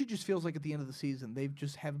LSU just feels like at the end of the season they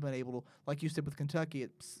just haven't been able to, like you said with Kentucky,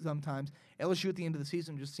 sometimes LSU at the end of the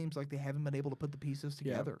season just seems like they haven't been able to put the pieces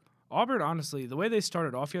together. Auburn, honestly, the way they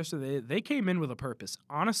started off yesterday, they came in with a purpose.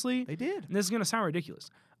 Honestly, They did. and this is going to sound ridiculous.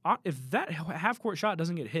 If that half-court shot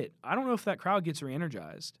doesn't get hit, I don't know if that crowd gets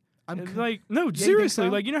re-energized. think Seriously,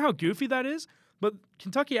 so? you know how goofy that is? But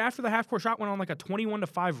Kentucky, after the half-court shot, went on like a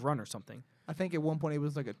 21-5 run or something. I think at one point it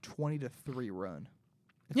was like a 20-3 run.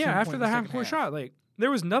 At Yeah, some after point in the second half-court half. shot,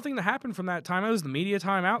 there was nothing that happened from that time. It was the media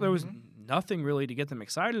timeout. There was nothing really to get them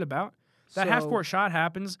excited about. That So- half-court shot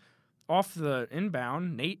happens off the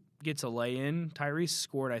inbound. Nate gets a lay-in. Tyrese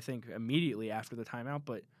scored, I think, immediately after the timeout,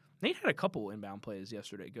 but Nate had a couple inbound plays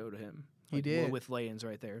yesterday go to him. He did. With lay-ins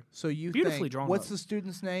right there. So you Beautifully think, drawn what's up. the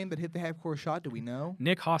student's name that hit the half-court shot? Do we know?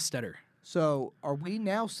 Nick Hostetter. So are we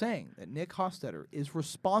now saying that Nick Hostetter is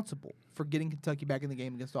responsible for getting Kentucky back in the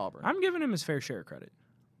game against Auburn? I'm giving him his fair share of credit.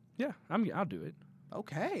 Yeah, I'll do it.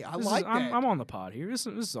 Okay, I This like is, that. I'm on the pod here. This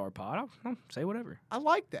is our pod. I'll say whatever. I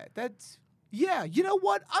like that. Yeah, you know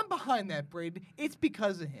what? I'm behind that, Braden. It's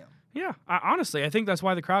because of him. Yeah, honestly, I think that's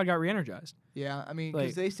why the crowd got re-energized. Yeah, because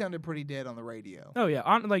Like- they sounded pretty dead on the radio. Oh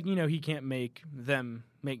yeah, he can't make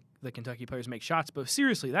the Kentucky players make shots, but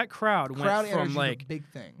seriously, that crowd went energy from is a big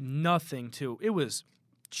thing. nothing to it was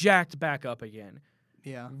jacked back up again.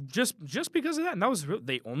 Yeah. Just because of that, and that was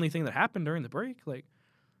the only thing that happened during the break.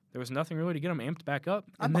 There was nothing really to get them amped back up.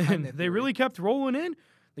 I'm And behind then that they theory. really kept rolling in.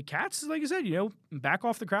 the Cats, like you said, back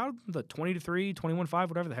off the crowd, the 20-3, 21-5,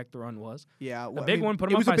 whatever the heck the run was. Yeah, a big one, put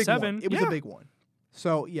them up by 7. It was a big one.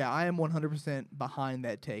 So, yeah, I am 100% behind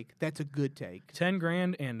that take. That's a good take.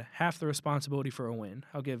 $10,000 and half the responsibility for a win.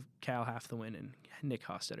 I'll give Cal half the win and Nick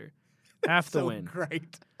Hostetter half the win.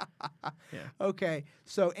 Great. Yeah. Okay,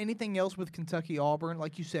 so anything else with Kentucky-Auburn?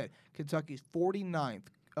 Like you said, Kentucky's 49th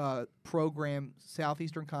program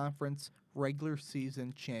Southeastern Conference regular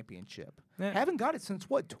season championship. Haven't got it since,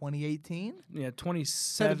 what, 2018? Yeah,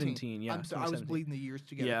 2017. Yeah, I'm sorry, I was bleeding the years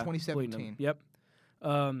together. Yeah, 2017. Yep.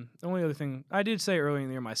 The only other thing, I did say earlier in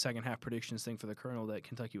the year, my second half predictions thing for the Colonel, that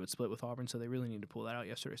Kentucky would split with Auburn, so they really need to pull that out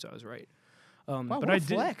yesterday, so I was right. Wow, but what a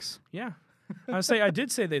flex. Yeah. I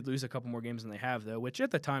did say they'd lose a couple more games than they have, though, which at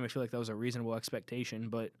the time I feel like that was a reasonable expectation,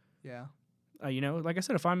 but yeah. Like I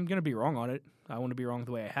said, if I'm going to be wrong on it, I want to be wrong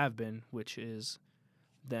the way I have been, which is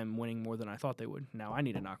them winning more than I thought they would. Now I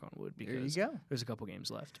need to knock on wood because there's a couple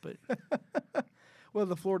games left. But well,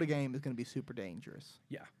 the Florida game is going to be super dangerous.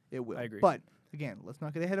 Yeah, it will. I agree. But again, let's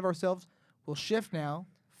not get ahead of ourselves. We'll shift now,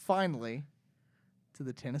 finally, to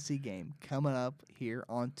the Tennessee game coming up here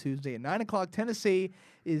on Tuesday at 9 o'clock. Tennessee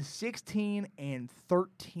is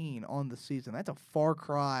 16-13 on the season. That's a far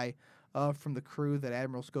cry from the crew that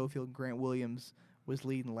Admiral Schofield and Grant Williams was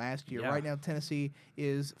leading last year. Yeah. Right now, Tennessee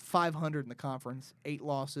is 500 in the conference, 8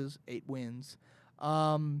 losses, 8 wins.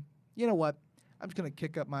 You know what? I'm just going to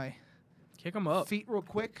kick them up feet real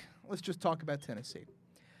quick. Let's just talk about Tennessee.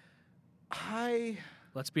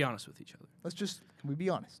 Let's be honest with each other. Can we be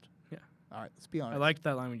honest? Yeah. All right, let's be honest. I liked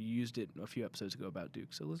that line when you used it a few episodes ago about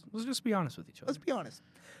Duke, so let's just be honest with each other. Let's be honest.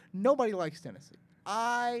 Nobody likes Tennessee.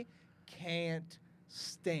 I can't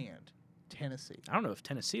stand Tennessee. I don't know if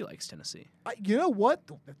Tennessee likes Tennessee. You know what?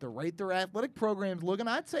 At the rate their athletic program's looking,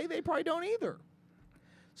 I'd say they probably don't either.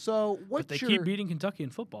 So But they keep beating Kentucky in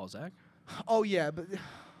football, Zach. Oh, yeah, but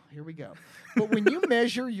here we go. But when you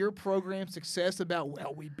measure your program's success about,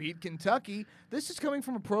 well, we beat Kentucky, this is coming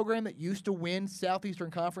from a program that used to win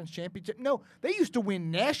Southeastern Conference championship. No, they used to win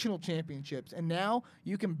national championships, and now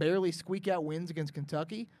you can barely squeak out wins against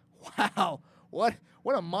Kentucky? Wow. What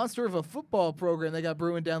a monster of a football program they got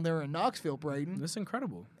brewing down there in Knoxville, Braden. That's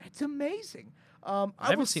incredible. It's amazing. I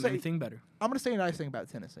haven't seen anything better. I'm going to say a nice thing about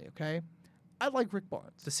Tennessee, okay? I like Rick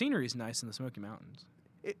Barnes. The scenery is nice in the Smoky Mountains.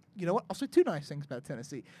 You know what? I'll say 2 nice things about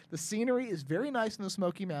Tennessee. The scenery is very nice in the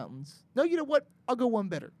Smoky Mountains. No, you know what? I'll go one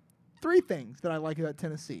better. 3 things that I like about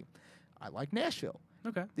Tennessee. I like Nashville.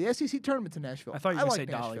 Okay. The SEC tournament's in Nashville. I thought you were going to say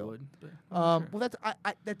Nashville. Dollywood. But Well,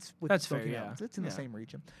 that's with that's the Smoky fair, Mountains. yeah. It's in the same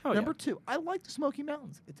region. Oh, Number 2, I like the Smoky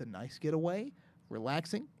Mountains. It's a nice getaway,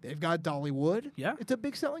 relaxing. They've got Dollywood. Yeah. It's a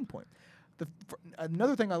big selling point.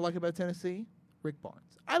 Another thing I like about Tennessee, Rick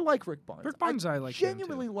Barnes. I like Rick Barnes. Rick Barnes, I like him,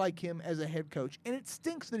 genuinely too. like him as a head coach, and it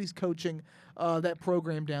stinks that he's coaching that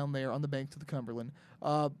program down there on the banks of the Cumberland.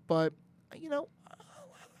 But I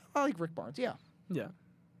like Rick Barnes. Yeah. Yeah.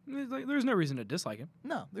 There's no reason to dislike him.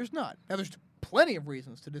 No, there's not. Now there's plenty of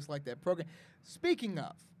reasons to dislike that program. Speaking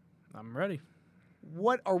of, I'm ready.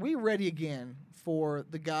 what are we ready again for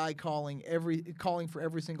the guy calling for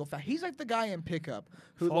every single foul? He's like the guy in pickup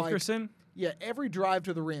who Fulkerson? Every drive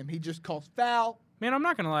to the rim, he just calls foul. Man, I'm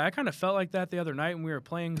not going to lie. I kind of felt like that the other night when we were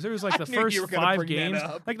playing. Because there was like the I knew first you were gonna 5 bring that games.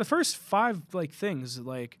 up. Like the first 5 things,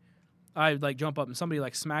 like I'd like jump up and somebody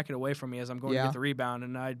like smack it away from me as I'm going to get the rebound.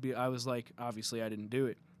 And I was like, obviously I didn't do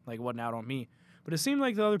it. Like it wasn't out on me. But it seemed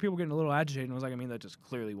like the other people getting a little agitated. And I was like, that just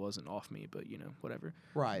clearly wasn't off me. But, whatever.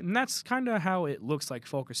 Right. And that's kind of how it looks like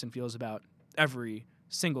Fulkerson feels about every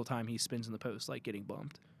single time he spins in the post, like getting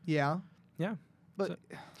bumped. Yeah. Yeah. But so,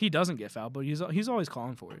 he doesn't get fouled, but he's always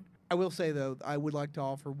calling for it. I will say, though, I would like to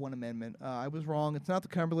offer one amendment. I was wrong. It's not the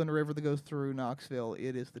Cumberland River that goes through Knoxville.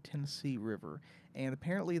 It is the Tennessee River. And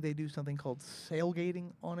apparently they do something called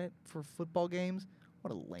sailgating on it for football games.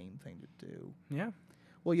 What a lame thing to do. Yeah.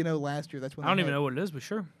 Well, last year that's when I don't even know what it is, but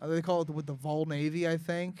sure. They call it with the Vol Navy, I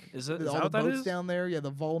think. Is that all what the that boats is? down there? Yeah,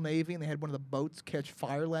 the Vol Navy, and they had one of the boats catch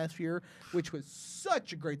fire last year, which was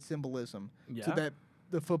such a great symbolism to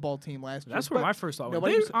the football team last year. That's where my first thought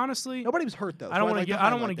was. Honestly, nobody was hurt though. I don't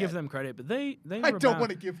want to give them credit, but they I don't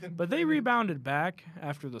want to give them. But they rebounded back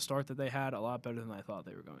after the start that they had a lot better than I thought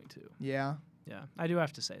they were going to. Yeah. Yeah, I do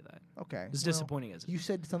have to say that. Okay. As disappointing as it is. You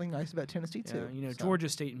said something nice about Tennessee too. Georgia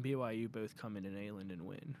State and BYU both come in Neyland and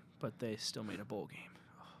win, but they still made a bowl game.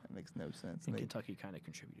 That makes no sense. And Kentucky kind of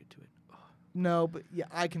contributed to it. No, but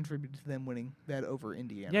I contributed to them winning that over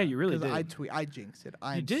Indiana. Yeah, you really did. I jinxed it.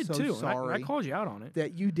 You did so too. Sorry I called you out on it.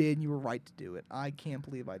 that you did, and you were right to do it. I can't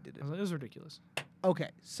believe I did it. It was ridiculous.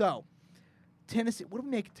 Okay, so Tennessee. What do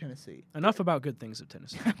we make of Tennessee? Enough about good things of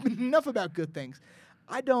Tennessee. Enough about good things.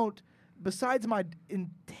 besides my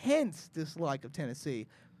intense dislike of Tennessee,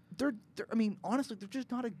 I mean, honestly, they're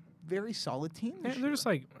just not a very solid team this year. They're just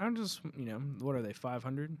like, what are they,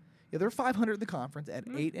 500? Yeah, they're 500 in the conference at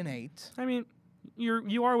 8-8. I mean,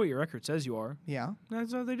 you are what your record says you are. Yeah.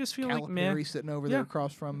 So they just feel like meh. Calipari sitting over there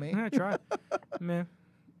across from me. Yeah, try. Meh.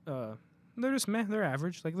 They're just meh. They're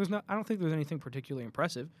average. Like I don't think there's anything particularly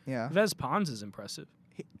impressive. Yeah. Vez Pons is impressive.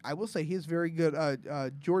 I will say he's very good.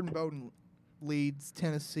 Jordan Bowden leads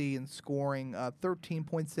Tennessee in scoring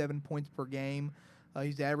 13.7 points per game.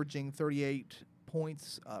 He's averaging 38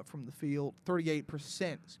 points from the field,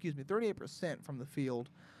 38% from the field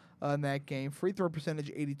in that game. Free throw percentage,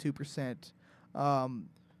 82%.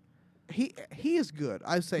 He is good.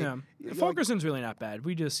 I say. Yeah. Fulkerson's really not bad.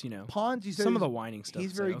 We just, Pons, you said some of the whining stuff.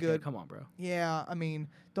 He's very good. Come on, bro. Yeah, I mean,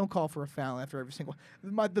 don't call for a foul after every single.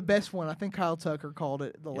 The best one, I think Kyle Tucker called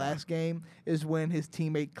it the last game, is when his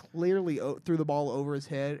teammate clearly threw the ball over his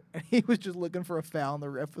head, and he was just looking for a foul, and the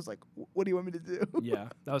ref was like, "What do you want me to do?" Yeah,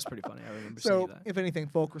 that was pretty funny. I remember seeing that. So, if anything,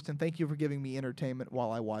 Fulkerson, thank you for giving me entertainment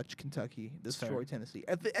while I watch Kentucky destroy Tennessee.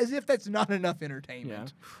 As if that's not enough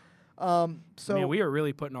entertainment. Yeah. So we are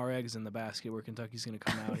really putting our eggs in the basket where Kentucky's going to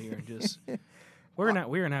come out here and just we're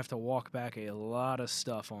gonna have to walk back a lot of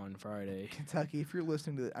stuff on Friday. Kentucky, if you're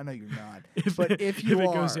listening to this, I know you're not, if but if you it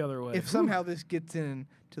are, goes the other way, if somehow this gets in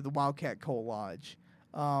to the Wildcat Coal Lodge,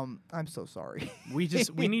 I'm so sorry. we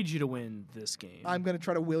need you to win this game. I'm going to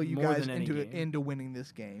try to will you More guys than any into winning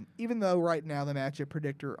this game, even though right now the matchup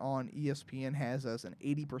predictor on ESPN has us an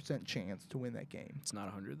 80% chance to win that game. It's not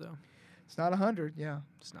 100 though. It's not 100, yeah.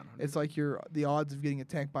 It's not 100. It's like the odds of getting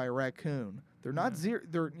attacked by a raccoon. They're not zero.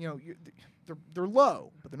 They're they're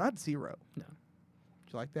low, but they're not zero. No.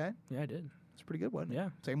 Did you like that? Yeah, I did. It's pretty good, wasn't it? Yeah.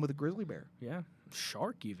 Same with a grizzly bear. Yeah.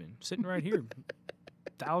 Shark even sitting right here,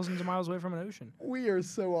 thousands of miles away from an ocean. We are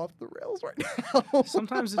so off the rails right now.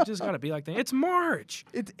 Sometimes it just got to be like that. It's March.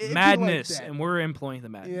 It's madness, like and we're employing the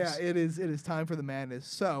madness. Yeah, it is. It is time for the madness.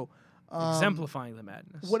 So, exemplifying the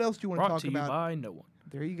madness. What else do you want to Brought talk about? Brought to you by no one.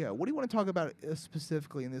 There you go. What do you want to talk about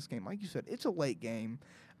specifically in this game? Like you said, it's a late game.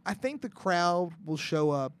 I think the crowd will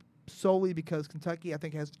show up solely because Kentucky, I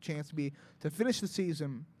think, has the chance to finish the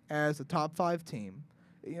season as a top 5 team.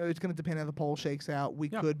 It's going to depend how the poll shakes out. We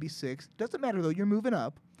could be 6th. Doesn't matter though. You're moving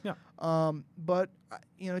up. Yeah. But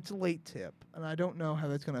it's a late tip, and I don't know how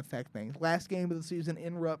that's going to affect things. Last game of the season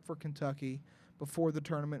in Rupp for Kentucky before the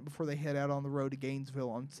tournament, before they head out on the road to Gainesville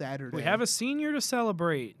on Saturday. We have a senior to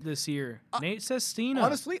celebrate this year. Nate Sestina.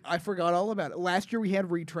 Honestly, I forgot all about it. Last year we had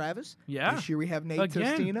Reed Travis. Yeah. This year we have Nate Again.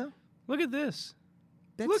 Sestina. Look at this.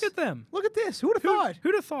 Look at them. Look at this. Who would have thought?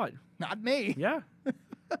 Who'd have thought? Not me. Yeah.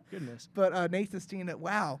 Goodness. But Nate Sestina,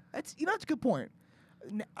 wow. That's a good point.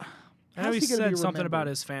 I know he said something about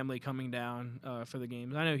his family coming down for the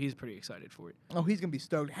games. I know he's pretty excited for it. Oh, he's going to be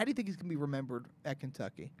stoked. How do you think he's going to be remembered at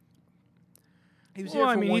Kentucky? He was well,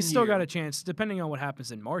 here for he's still year. got a chance, depending on what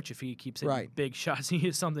happens in March. If he keeps hitting big shots, he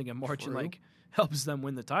hits something in March True. and helps them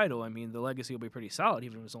win the title. I mean, the legacy will be pretty solid,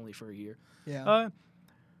 even if it's only for a year. Yeah.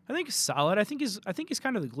 I think he's solid. I think he's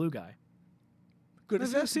kind of the glue guy. Good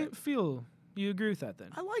assessment. Feel you agree with that then?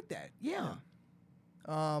 I like that. Yeah.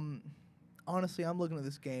 Honestly, I'm looking at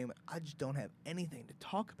this game. I just don't have anything to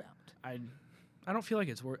talk about. I don't feel like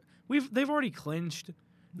it's worth. They've already clinched.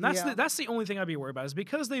 That's the only thing I'd be worried about is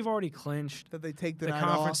because they've already clinched that they take the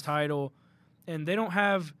conference title, and they don't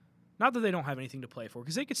have, not that they don't have anything to play for,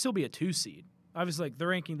 because they could still be a 2 seed. Obviously, the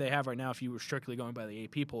ranking they have right now, if you were strictly going by the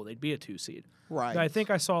AP poll, they'd be a 2 seed. Right. But I think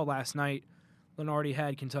I saw last night, Lenardi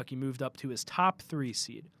had Kentucky moved up to his top 3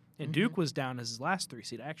 seed, and Duke was down as his last 3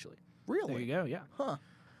 seed actually. Really? There you go. Yeah. Huh.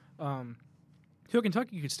 So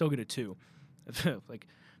Kentucky could still get a 2.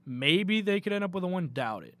 Maybe they could end up with a 1.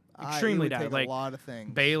 Doubt it. Extremely doubt it. A lot of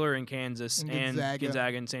things. Baylor and Kansas and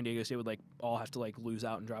Gonzaga and San Diego State would all have to lose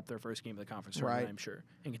out and drop their first game of the conference tournament, I'm sure.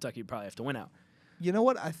 And Kentucky would probably have to win out. You know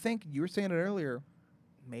what? I think you were saying it earlier.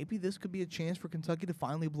 Maybe this could be a chance for Kentucky to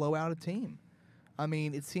finally blow out a team. I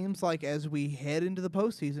mean, it seems like as we head into the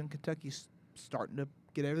postseason, Kentucky's starting to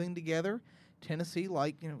get everything together. Tennessee,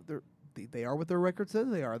 they are what their record says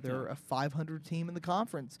they are. They're a 500 team in the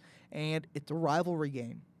conference, and it's a rivalry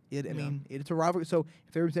game. I mean, it's a rivalry. So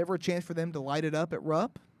if there was ever a chance for them to light it up at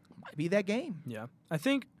Rupp, it might be that game. Yeah, I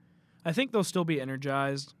think they'll still be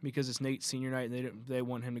energized because it's Nate's senior night and they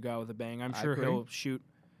want him to go out with a bang. I'm sure he'll shoot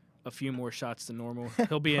a few more shots than normal.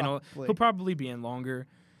 He'll be he'll probably be in longer.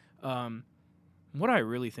 What I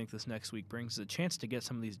really think this next week brings is a chance to get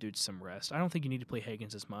some of these dudes some rest. I don't think you need to play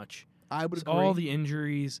Higgins as much. I would agree. All the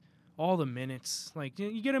injuries, all the minutes,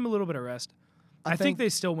 you get him a little bit of rest. I think they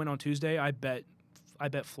still win on Tuesday. I bet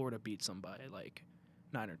Florida beats them by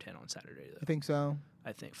 9 or 10 on Saturday, though. You think so?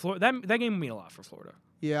 I think that game will mean a lot for Florida.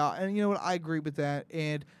 Yeah, and you know what? I agree with that.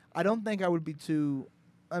 And I don't think I would be too.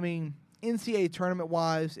 I mean, NCAA tournament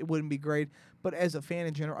wise, it wouldn't be great. But as a fan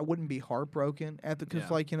in general, I wouldn't be heartbroken at the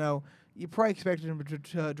because, you probably expected him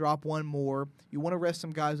to drop one more. You want to rest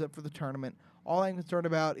some guys up for the tournament. All I'm concerned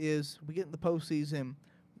about is we get in the postseason.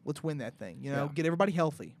 Let's win that thing. Get everybody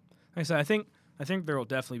healthy. Like I said, I think there will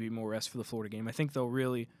definitely be more rest for the Florida game. I think they'll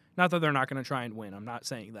really. Not that they're not going to try and win. I'm not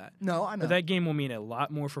saying that. No, I know. But that game will mean a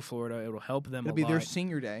lot more for Florida. It'll help them It'll be their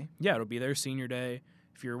senior day. Yeah, it'll be their senior day.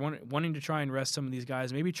 If you're wanting to try and rest some of these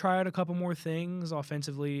guys, maybe try out a couple more things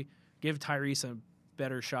offensively. Give Tyrese a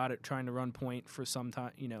better shot at trying to run point for some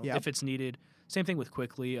time, if it's needed. Same thing with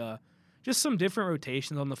Quickly. Just some different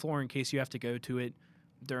rotations on the floor in case you have to go to it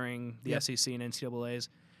during the SEC and NCAAs.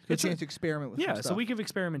 Good chance to experiment with some stuff. It's a week of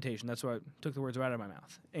experimentation. That's why I took the words right out of my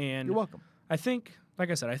mouth. And you're welcome. I think,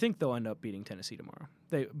 like I said, I think they'll end up beating Tennessee tomorrow.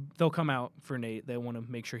 They'll come out for Nate. They want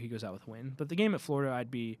to make sure he goes out with a win. But the game at Florida,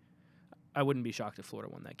 I wouldn't be shocked if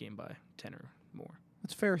Florida won that game by 10 or more.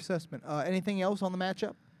 That's a fair assessment. Anything else on the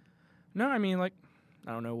matchup? No, I mean, I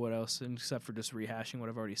don't know what else except for just rehashing what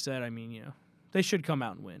I've already said. I mean, they should come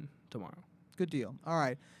out and win tomorrow. Good deal. All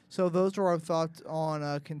right. So those are our thoughts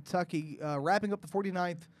on Kentucky. Wrapping up the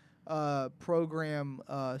 49th program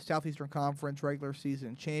Southeastern Conference regular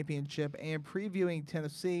season championship and previewing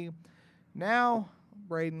Tennessee. Now,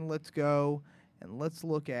 Braden, let's go and let's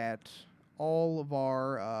look at all of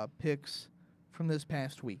our picks from this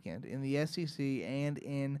past weekend in the SEC and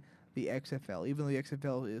in the XFL, even though the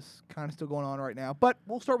XFL is kind of still going on right now. But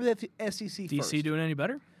we'll start with the SEC first. DC doing any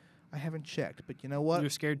better? I haven't checked, but you know what? You're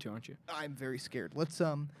scared too, aren't you? I'm very scared. Let's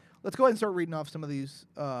go ahead and start reading off some of these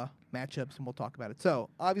matchups, and we'll talk about it. So,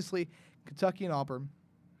 obviously, Kentucky and Auburn,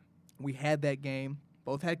 we had that game.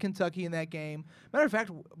 Both had Kentucky in that game. Matter of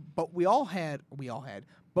fact, but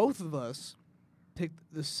both of us picked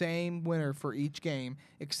the same winner for each game,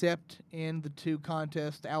 except in the two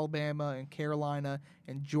contests, Alabama and Carolina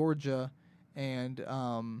and Georgia and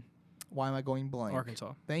why am I going blank?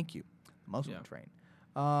 Arkansas. Thank you. Muslim train.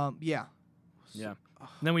 Yeah. And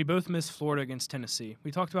then we both missed Florida against Tennessee.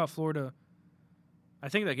 We talked about Florida. I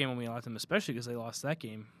think that game will mean a lot to them, especially because they lost that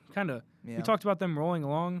game. We talked about them rolling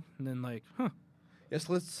along, and then Yes,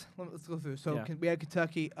 let's go through. So we had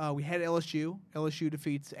Kentucky. We had LSU. LSU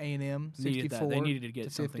defeats A&M 64. They needed to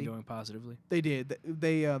get something going positively. They did.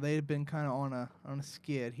 They had been kind of on a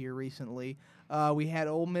skid here recently. We had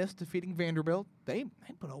Ole Miss defeating Vanderbilt. They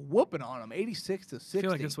put a whooping on them, 86-60. I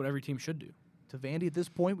feel like that's what every team should do. To Vandy at this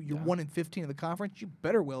point, you're 1-15 in the conference. You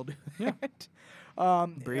better well do that.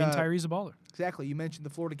 Braden Tyree's a baller. Exactly. You mentioned the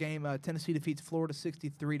Florida game. Tennessee defeats Florida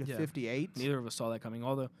 63-58. Neither of us saw that coming.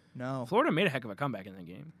 Although no, Florida made a heck of a comeback in that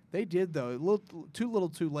game. They did though. Too little,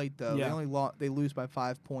 too late though. Yeah. They lose by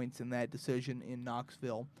 5 points in that decision in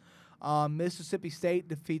Knoxville. Mississippi State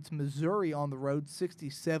defeats Missouri on the road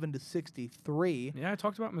 67-63. Yeah, I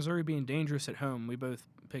talked about Missouri being dangerous at home. We both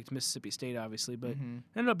picked Mississippi State, obviously, but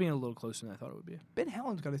ended up being a little closer than I thought it would be. Ben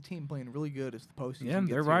Hallen's got his team playing really good as the postseason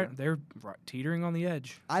gets here. They're teetering on the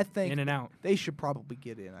edge. I think in and out. They should probably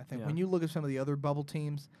get in. I think when you look at some of the other bubble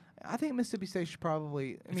teams, I think Mississippi State should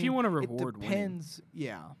probably. If you want to reward, it depends. Winning.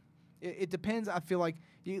 Yeah, it depends. I feel like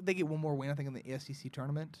they get one more win. I think in the SEC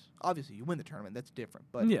tournament. Obviously, you win the tournament. That's different.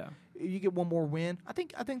 But you get one more win. I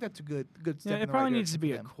think that's a good step. Yeah, it probably needs to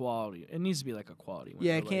be a quality. It needs to be like a quality win.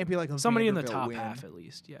 Yeah, it can't be like a somebody in the Vanderbilt top win. half at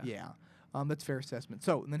least. Yeah. Yeah. That's a fair assessment.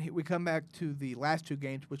 So, and then we come back to the last two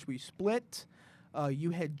games, which we split.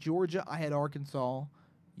 You had Georgia. I had Arkansas.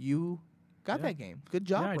 You got that game. Good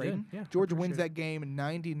job, Braden. Yeah, Georgia wins that game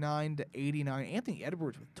 99-89. Anthony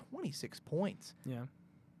Edwards with 26 points. Yeah.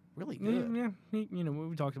 Really good. Yeah.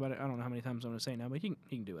 We talked about it. I don't know how many times I'm going to say now, but he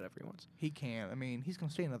can do whatever he wants. He can. I mean, he's going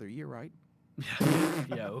to stay another year, right?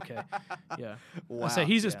 Yeah, okay. Yeah. Wow. So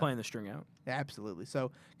he's just playing the string out. Absolutely.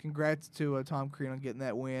 So congrats to Tom Crean on getting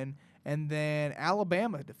that win. And then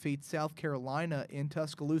Alabama defeats South Carolina in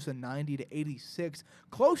Tuscaloosa 90-86.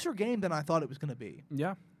 Closer game than I thought it was going to be.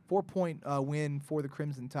 Yeah. 4-point win for the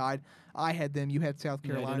Crimson Tide. I had them. You had South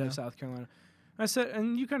Carolina. Yeah, I did have South Carolina. I said,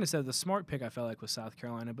 and you kind of said the smart pick I felt like was South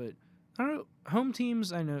Carolina, but I don't know. Home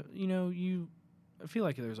teams, I know, I feel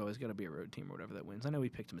like there's always got to be a road team or whatever that wins. I know we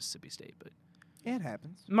picked Mississippi State, but it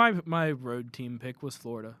happens. My road team pick was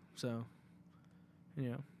Florida, so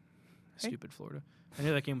stupid Florida. I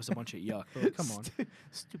knew that game was a bunch of yuck, but come on,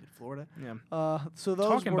 stupid Florida. Yeah. So those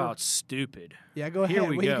talking about stupid. Yeah, go ahead. Here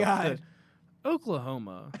we go. Got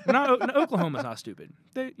Oklahoma. Oklahoma's not stupid.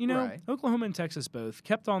 They, right. Oklahoma and Texas both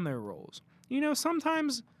kept on their rolls.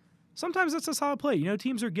 Sometimes sometimes that's a solid play. You know,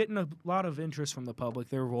 teams are getting a lot of interest from the public.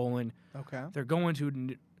 They're rolling. Okay. They're going to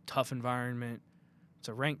a tough environment. It's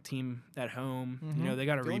a ranked team at home. Mm-hmm. You know, they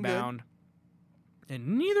got to Feeling rebound.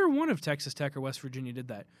 And neither one of Texas Tech or West Virginia did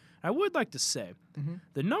that. I would like to say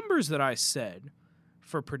the numbers that I said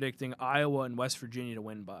for predicting Iowa and West Virginia to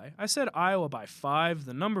win by, I said Iowa by 5.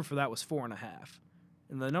 The number for that was 4.5.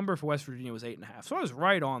 And the number for West Virginia was 8.5. So I was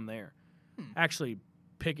right on there. Actually,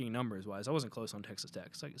 picking numbers-wise, I wasn't close on Texas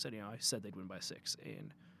Tech. So like I said, I said they'd win by 6,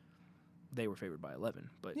 and they were favored by 11.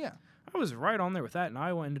 But yeah, I was right on there with that, and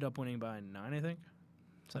Iowa ended up winning by 9, I think.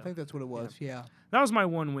 So, I think that's what it was, yeah. That was my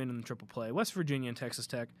one win in the triple play. West Virginia and Texas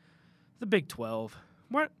Tech, the Big 12.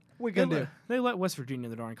 What? We can do. They let West Virginia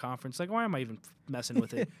in the darn conference. Like, why am I even messing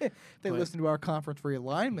with it? They listened to our conference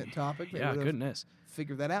realignment topic. Yeah, goodness.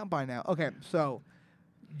 Figured that out by now. Okay, so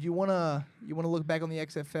you wanna look back on the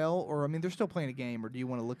XFL, or I mean, they're still playing a game, or do you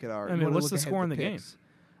want to look at our? I mean, what's the score in the game?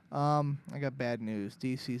 I got bad news.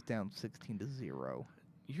 DC's down 16-0.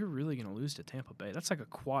 You're really gonna lose to Tampa Bay. That's like a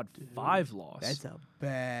quad 5 loss. That's a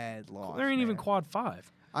bad loss. There ain't even quad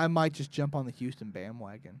 5. I might just jump on the Houston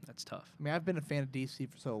bandwagon. That's tough. I mean, I've been a fan of DC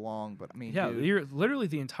for so long, but I mean, yeah, dude, you're literally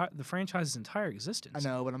the franchise's entire existence. I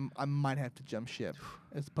know, but I might have to jump ship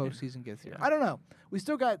as the postseason gets here. Yeah. I don't know. We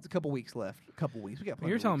still got a couple weeks left. A couple weeks. We got.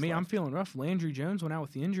 You're telling me left. I'm feeling rough. Landry Jones went out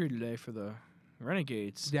with the injury today for the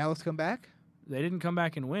Renegades. Did Dallas come back? They didn't come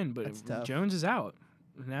back and win, but That's tough. Jones is out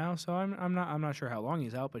now, so I'm not sure how long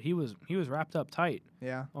he's out, but he was wrapped up tight.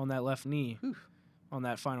 Yeah. On that left knee. Oof. On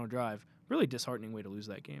that final drive. Really disheartening way to lose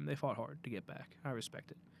that game. They fought hard to get back. I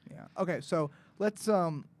respect it. Yeah. Okay, so let's you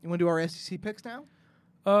want to do our SEC picks now?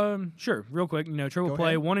 Sure. Real quick, triple Go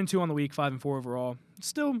play, ahead. 1-2 on the week, 5-4 overall.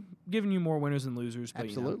 Still giving you more winners than losers, but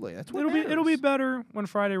Absolutely. That's what it'll be matters. better when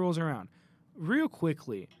Friday rolls around. Real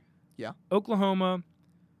quickly. Yeah. Oklahoma,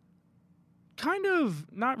 kind of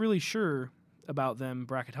not really sure about them,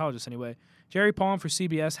 bracketologists anyway. Jerry Palm for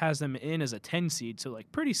CBS has them in as a 10 seed, so like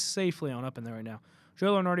pretty safely on up in there right now.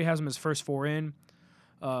 Joe Lunardi has them as first 4 in.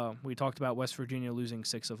 We talked about West Virginia losing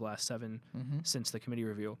 6 of last 7 since the committee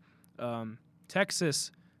review.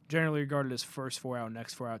 Texas generally regarded as first 4 out,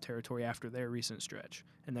 next 4 out territory after their recent stretch,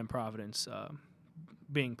 and then Providence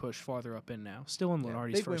being pushed farther up in now. Still in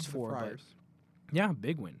Lunardi's first 4, but yeah,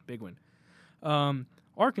 big win.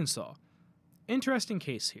 Arkansas, interesting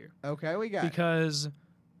case here. Okay, we got because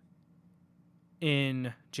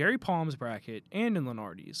in Jerry Palm's bracket and in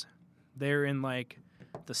Lunardi's, they're in like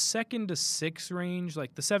the 2nd to 6th range,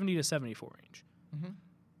 like the 70 to 74 range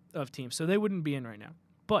of teams. So they wouldn't be in right now.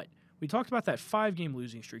 But we talked about that 5-game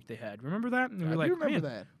losing streak they had. Remember that? And we were like, remember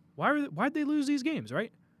that. Why'd they lose these games,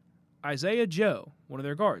 right? Isaiah Joe, one of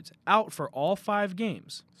their guards, out for all 5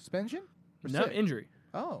 games. Suspension? Or No, sick? injury.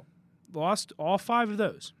 Oh. Lost all 5 of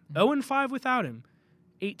those. 0-5 without him,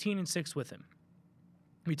 18-6 with him.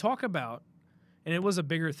 We talk about, and it was a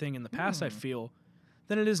bigger thing in the past, I feel,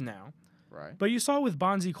 than it is now. Right. But you saw with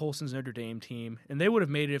Bonzie Colson's Notre Dame team, and they would have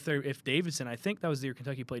made it if Davidson, I think that was the year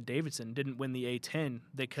Kentucky played Davidson, didn't win the A-10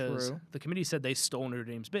 because True. the committee said they stole Notre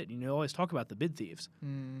Dame's bid. You always talk about the bid thieves.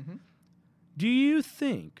 Mm-hmm. Do you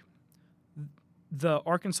think the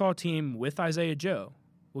Arkansas team with Isaiah Joe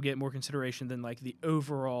will get more consideration than like the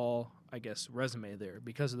overall, I guess, resume there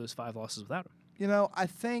because of those 5 losses without him? I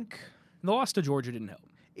think And the loss to Georgia didn't help.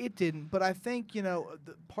 it didn't, but I think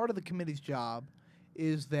part of the committee's job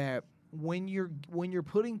is that when you're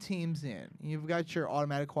putting teams in, you've got your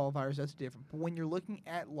automatic qualifiers. That's different. But when you're looking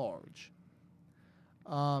at large,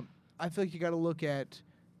 I feel like you got to look at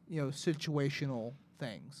situational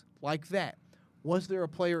things like that. Was there a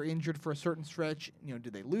player injured for a certain stretch?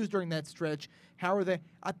 Did they lose during that stretch? How are they?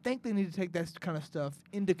 I think they need to take that kind of stuff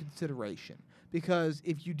into consideration because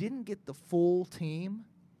if you didn't get the full team,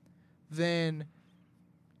 then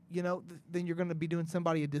then you're going to be doing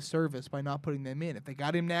somebody a disservice by not putting them in. If they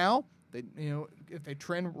got him now, if they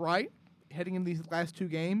trend right heading into these last 2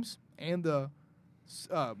 games and the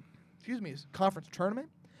conference tournament,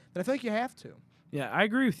 then I feel like you have to. Yeah, I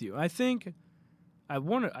agree with you. I think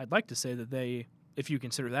I'd like to say that they, if you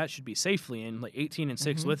consider that, should be safely in like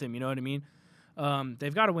 18-6 with him. You know what I mean?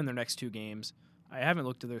 They've got to win their next 2 games. I haven't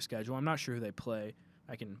looked at their schedule. I'm not sure who they play.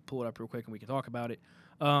 I can pull it up real quick and we can talk about it.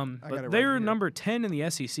 But they're number 10 in the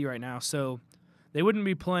SEC right now, so they wouldn't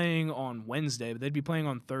be playing on Wednesday, but they'd be playing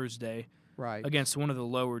on Thursday against one of the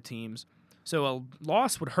lower teams. So a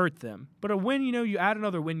loss would hurt them. But a win, you add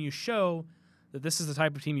another win, you show that this is the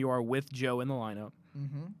type of team you are with Joe in the lineup.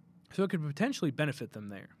 Mm-hmm. So it could potentially benefit them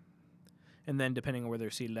there. And then depending on where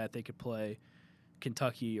they're seated at, they could play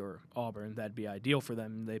Kentucky or Auburn. That'd be ideal for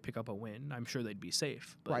them. They pick up a win. I'm sure they'd be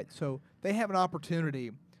safe. But Right. So they have an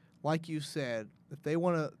opportunity, like you said, if they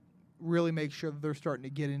want to really make sure that they're starting to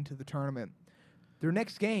get into the tournament. Their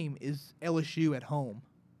next game is LSU at home.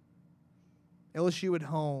 LSU at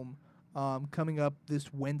home coming up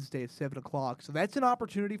this Wednesday at 7 o'clock. So that's an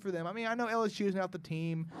opportunity for them. I mean, I know LSU is not the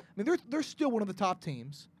team. I mean, they're still one of the top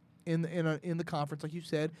teams in the conference, like you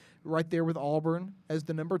said, right there with Auburn as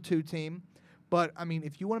the number 2 team. But, I mean,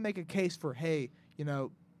 if you want to make a case for, hey,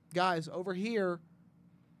 guys, over here,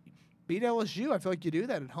 beat LSU, I feel like you do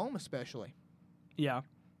that at home especially. Yeah.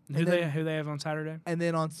 Who they have on Saturday? And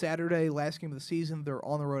then on Saturday, last game of the season, they're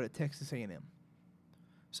on the road at Texas A&M.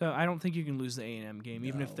 So I don't think you can lose the A&M game,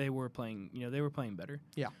 even if No. they were playing. They were playing better.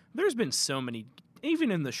 Yeah. There's been so many,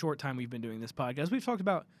 even in the short time we've been doing this podcast, we've talked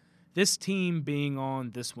about this team being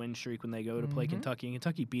on this win streak when they go to play Kentucky, and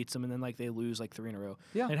Kentucky beats them, and then they lose 3 in a row.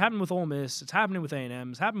 Yeah. It happened with Ole Miss. It's happening with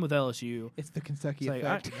A&M. It's happened with LSU. It's the Kentucky It's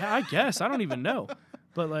effect. I guess I don't even know,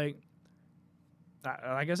 but like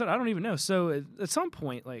I said, I don't even know. So at some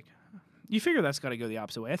point, you figure that's got to go the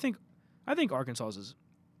opposite way. I think Arkansas is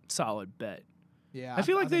a solid bet. Yeah, I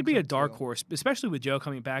feel like they'd think be so a dark too. horse, especially with Joe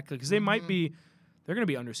coming back, because they might be. They're going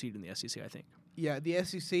to be underseeded in the SEC, I think. Yeah, the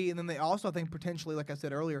SEC, and then they also, I think, potentially, like I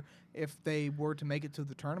said earlier, if they were to make it to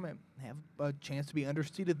the tournament, have a chance to be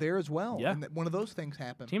underseeded there as well. Yeah. And one of those things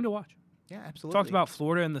happen. Team to watch. Yeah, absolutely. Talked about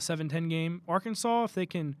Florida in the 7-10 game. Arkansas, if they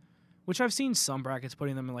can, which I've seen some brackets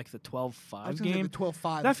putting them in the 12-5 game. The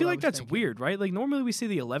 12-5. I feel like that's weird, right? Normally we see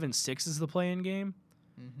the 11-6 as the play-in game.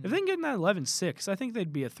 Mm-hmm. If they can get in that 11-6, I think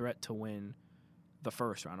they'd be a threat to win the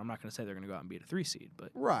first round. I'm not going to say they're going to go out and beat a 3 seed,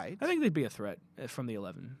 but Right. I think they'd be a threat from the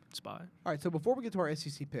 11 spot. All right, so before we get to our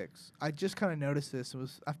SEC picks, I just kind of noticed this.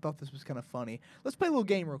 I thought this was kind of funny. Let's play a little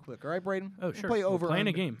game real quick, all right, Braden? Oh, sure. Play We're over. playing a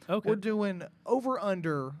under. game. Okay. We're doing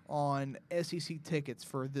over/under on SEC tickets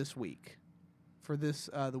for this week, for this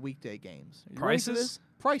the weekday games. You ready for Prices? this?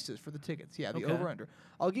 Prices for the tickets. Yeah, the Okay. over/under.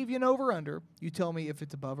 I'll give you an over/under. You tell me if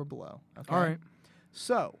it's above or below. Okay. All right.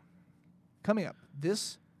 So, coming up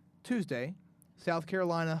this Tuesday, South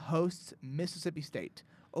Carolina hosts Mississippi State.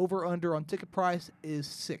 Over/under on ticket price is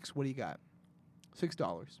 $6. What do you got?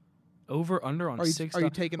 $6. Over under on Are you- $6. are you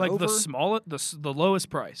taking the over? smallest, the lowest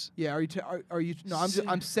price? Yeah, are you? No,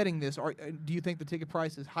 I'm setting this. Do you think the ticket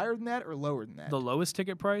price is higher than that or lower than that? The lowest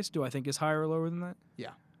ticket price, do I think is higher or lower than that?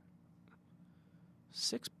 Yeah,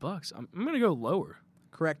 $6. I'm going to go lower.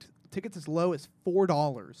 correct. Tickets as low as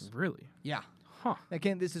 $4. Really? Yeah. Huh.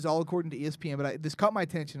 Again, this is all according to ESPN, but this caught my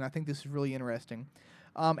attention. I think this is really interesting.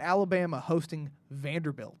 Alabama hosting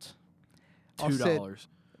Vanderbilt. $2.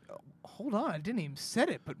 Hold on, I didn't even set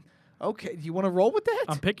it, but okay. Do you want to roll with that?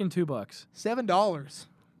 I'm picking $2. $7.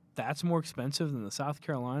 That's more expensive than the South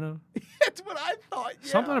Carolina. That's what I thought.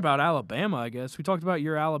 Yeah. Something about Alabama, I guess. We talked about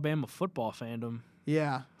your Alabama football fandom.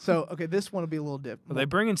 Yeah. So okay, this one will be a little different. Are they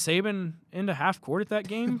bringing Saban into half court at that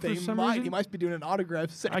game They for some might. reason? He might be doing an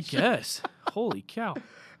autograph section. I guess. Holy cow.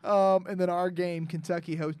 And then our game,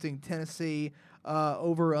 Kentucky hosting Tennessee,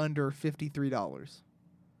 over under $53.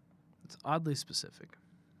 It's oddly specific.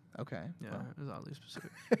 Okay. Yeah, well. it was oddly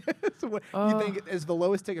specific. So what you think is the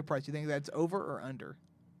lowest ticket price? You think that's over or under?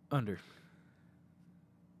 Under.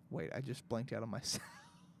 Wait, I just blanked out on myself.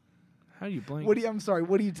 How do you blink? I'm sorry.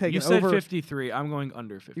 What are you taking? You said over? 53. I'm going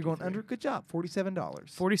under 53. You're going under. Good job. $47.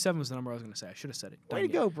 47 was the number I was going to say. I should have said it. Way Dang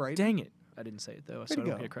to it. go, Brady. Dang it. I didn't say it, though, so to I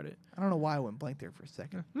don't go. get credit. I don't know why I went blank there for a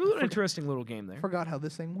second. A little interesting little game there. Forgot how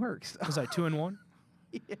this thing works. Was I 2-1?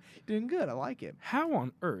 Yeah, doing good. I like it. How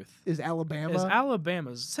on earth Is Alabama? is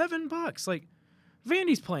Alabama's $7? Like,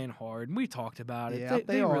 Vandy's playing hard, and we talked about it. Yeah, they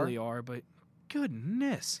they are. really are, but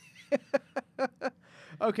goodness.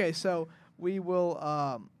 Okay, so we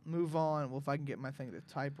will move on. Well, if I can get my thing to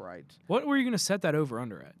type right. What were you going to set that over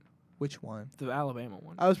under at? Which one? The Alabama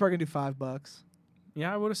one. I was probably gonna do $5.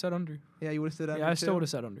 Yeah, I would have said under. Yeah, you would have said under. Yeah, I still too? would have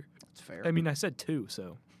said under. That's fair. I mean, I said 2,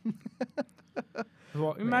 so.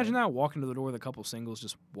 Well, imagine that, walking to the door with a couple singles,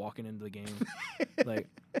 just walking into the game. Like,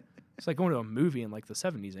 it's like going to a movie in the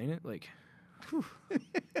 70s, ain't it? Like, whew.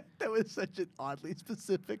 That was such an oddly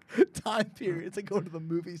specific time period. It's like going to the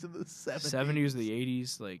movies in the 70s. 70s, the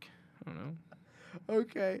 80s, like, I don't know.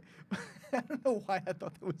 Okay. I don't know why I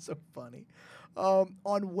thought that was so funny.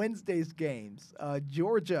 On Wednesday's games,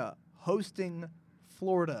 Georgia hosting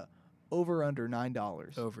Florida, over under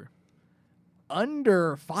 $9. Over.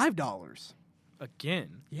 Under $5.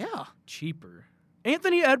 Again, Yeah. cheaper.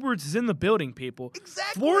 Anthony Edwards is in the building, people.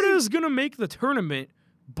 Exactly. Florida is going to make the tournament,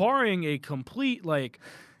 barring a complete,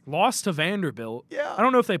 loss to Vanderbilt. Yeah. I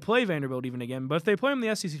don't know if they play Vanderbilt even again, but if they play them in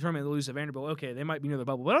the SEC tournament and they lose to Vanderbilt, okay, they might be near the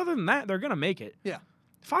bubble. But other than that, they're going to make it. Yeah.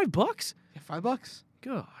 $5? Yeah, $5.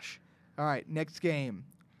 Gosh. All right, next game.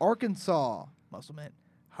 Arkansas, Muscleman,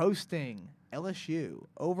 hosting LSU,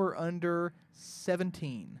 over under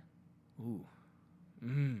 17. Ooh.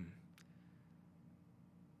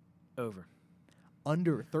 Over.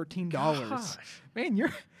 Under $13. Gosh. Man,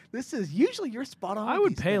 this is usually you're spot on. I with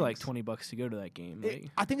would these pay things. like $20 to go to that game.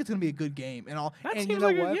 I think it's going to be a good game, and That and seems you know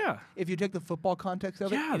like what? yeah. If you take the football context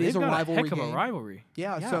of Yeah, it they've is a got rivalry a heck of game. a rivalry.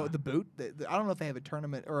 Yeah, Yeah. so the boot, I don't know if they have a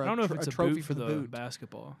tournament or I don't know if it's a trophy boot for the boot.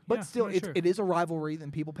 basketball. But Yeah, still, I'm not sure. it is a rivalry,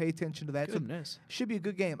 then people pay attention to that. Goodness. So should be a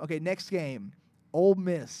good game. Okay, next game. Ole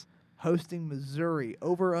Miss hosting Missouri.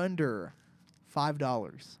 Over under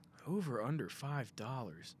 $5. Over under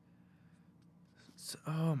 $5.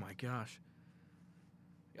 Oh my gosh.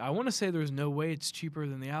 I want to say there's no way it's cheaper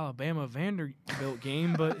than the Alabama Vanderbilt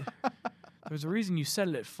game, but there's a reason you set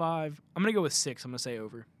it at 5. I'm gonna go with 6. I'm gonna say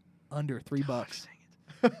over. Under $3. Gosh,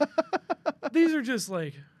 dang it. These are just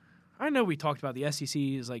like, I know we talked about the SEC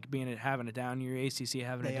is like having a down year, ACC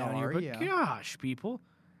having a down year, but gosh, people,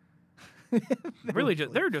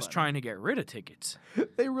 they're just trying to get rid of tickets.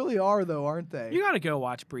 They really are, though, aren't they? You got to go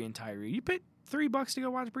watch Bree and Tyree. You paid $3 to go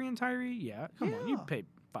watch Bree and Tyree? Yeah, come on. You paid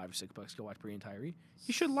 $5 or $6 to go watch Bree and Tyree.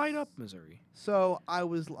 You should light up Missouri. So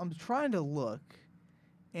I'm trying to look,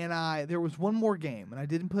 and there was one more game, and I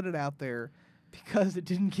didn't put it out there because it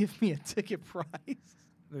didn't give me a ticket price.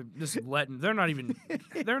 They're just letting. They're not even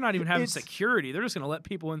having security. They're just going to let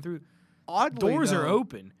people in through. Oddly, Doors are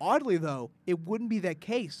open. Oddly, though, it wouldn't be that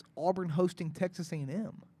case. Auburn hosting Texas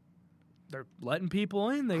A&M. They're letting people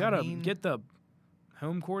in. They got to get the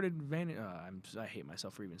home court advantage. I hate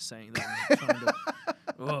myself for even saying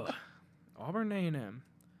that. Auburn A&M.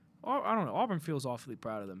 I don't know. Auburn feels awfully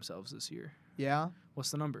proud of themselves this year. Yeah.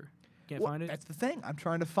 What's the number? Can't find it? That's the thing. I'm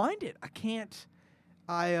trying to find it. I can't.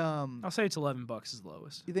 I'll say it's $11 is the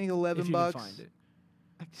lowest. You think $11? If you can find it.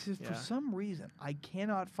 For some reason, I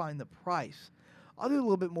cannot find the price. I'll do a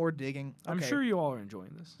little bit more digging. I'm sure you all are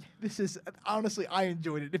enjoying this. This is honestly, I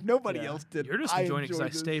enjoyed it. If nobody else did, you're just enjoying it because I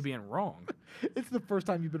stay being wrong. It's the first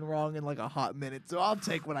time you've been wrong in like a hot minute, so I'll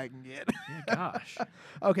take what I can get. Yeah, gosh.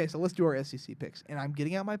 Okay, so let's do our SEC picks, and I'm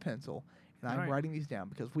getting out my pencil and I'm writing these down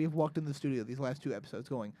because we have walked in the studio these last 2 episodes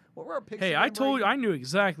going, what were our picks? Hey, I knew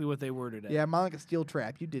exactly what they were today. Yeah, mine like a steel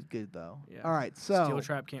trap. You did good though. Yeah. All right, so steel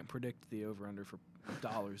trap can't predict the over under for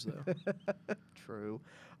dollars though. True.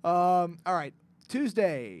 All right,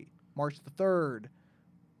 Tuesday, March the 3rd,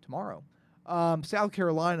 tomorrow. South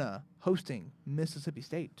Carolina hosting Mississippi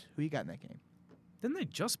State. Who you got in that game? Didn't they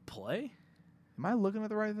just play? Am I looking at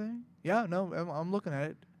the right thing? Yeah, no, I'm looking at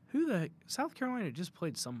it. Who the heck? South Carolina just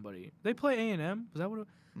played somebody. They play A&M? Was that what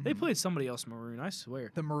They played somebody else Maroon, I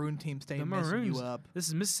swear. The Maroon team staying The messing Maroons. you up. This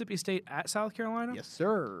is Mississippi State at South Carolina? Yes,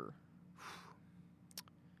 sir.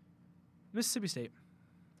 Mississippi State.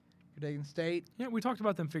 You're taking State? Yeah, we talked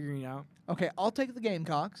about them figuring it out. Okay, I'll take the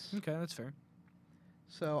Gamecocks. Okay, that's fair.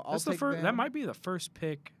 So I'll That's take them. that might be the first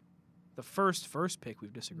pick. The first pick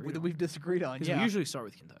we've disagreed on. We've disagreed on. 'Cause Yeah, we usually start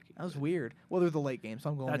with Kentucky. that was weird. Well, they're the late game, so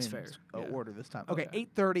I'm going That's in fair. Yeah. order this time. Okay, Okay.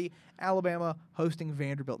 8:30, Alabama hosting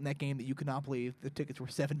Vanderbilt in that game that you could not believe the tickets were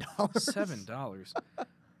 $7. $7.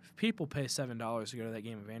 If people pay $7 to go to that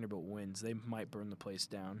game and Vanderbilt wins, they might burn the place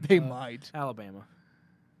down. They might. Alabama.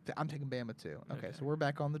 I'm taking Bama too. Okay, Okay. so we're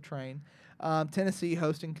back on the train. Kentucky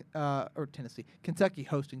hosting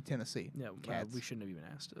Tennessee. Yeah, Cats. we shouldn't have even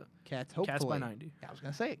asked it. Cats hopefully. Cats by 90. Yeah, I was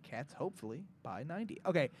gonna say it. Cats hopefully by 90.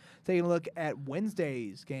 Okay, taking a look at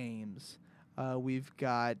Wednesday's games. We've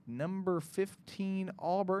got number 15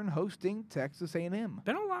 Auburn hosting Texas A&M.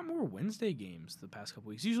 Been a lot more Wednesday games the past couple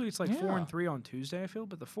weeks. Usually it's like 4 and 3 on Tuesday, I feel,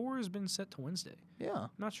 but the 4 has been set to Wednesday. Yeah. I'm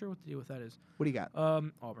not sure what the deal with that is. What do you got?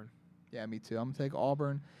 Auburn. Yeah, me too. I'm gonna take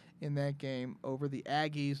Auburn in that game over the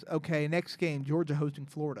Aggies. Okay, next game, Georgia hosting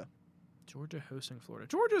Florida. Georgia hosting Florida.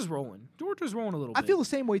 Georgia's rolling. Georgia's rolling a little bit. I feel the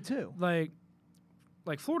same way too. Like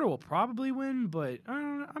Florida will probably win, but I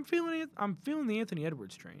don't know. I'm feeling it. I'm feeling the Anthony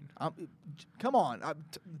Edwards train. Come on,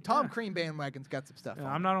 Tom Crean bandwagon's got some stuff.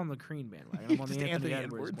 I'm not on the Crean bandwagon. I'm on the Just Anthony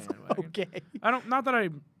Edwards bandwagon. Okay. Not that I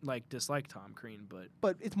dislike Tom Crean,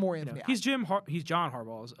 but it's more Anthony. he's he's John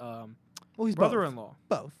Harbaugh's he's brother-in-law.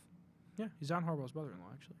 Both. Yeah, he's John Harbaugh's brother-in-law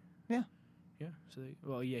actually. Yeah. Yeah. So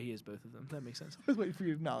he is both of them. That makes sense. I was waiting for you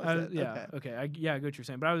to acknowledge that. Yeah. Okay. I get what you're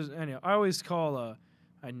saying, but I always call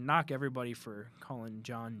I knock everybody for calling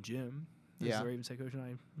John Jim. Yeah. The Ravens head coach, and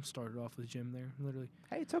I started off with Jim there, literally.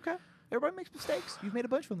 Hey, it's okay. Everybody makes mistakes. You've made a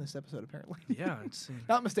bunch from this episode, apparently. Yeah, it's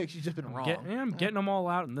not mistakes. You've just been wrong. I'm getting them all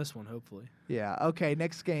out in this one, hopefully. Yeah. Okay.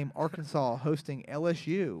 Next game, Arkansas hosting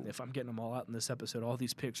LSU. If I'm getting them all out in this episode, all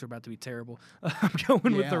these picks are about to be terrible. I'm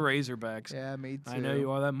going with the Razorbacks. Yeah, me too. I know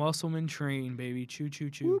you are. That Musselman train, baby. Choo, choo,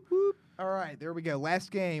 choo. Whoop, whoop. All right, there we go.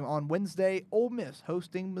 Last game on Wednesday, Ole Miss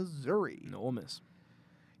hosting Missouri. No, Ole Miss.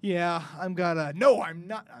 Yeah, no, I'm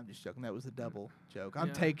not. I'm just joking. That was a double joke. I'm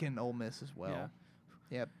Yeah. taking Ole Miss as well.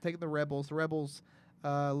 Yeah, taking the Rebels. The Rebels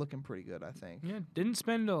looking pretty good, I think. Yeah, didn't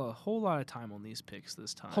spend a whole lot of time on these picks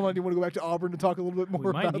this time. Hold on, do you want to go back to Auburn to talk a little bit more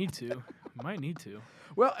We might about need that? to. Might need to.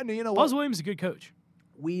 Well, and you know Buzz what? Williams is a good coach.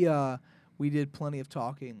 We did plenty of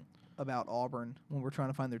talking about Auburn when we're trying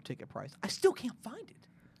to find their ticket price. I still can't find it.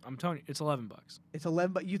 I'm telling you, it's $11. It's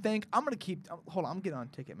 11, but you think I'm going to keep hold on, I'm getting on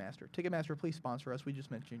Ticketmaster. Ticketmaster, please sponsor us. We just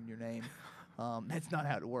mentioned your name. That's not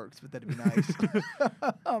how it works, but that'd be nice.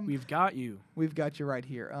 We've got you. We've got you right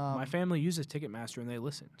here. My family uses Ticketmaster and they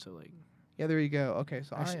listen. So like, yeah, there you go. Okay,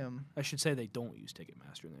 so Actually- I am. I should say they don't use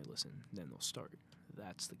Ticketmaster and they listen. Then they'll start.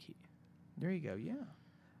 That's the key. There you go.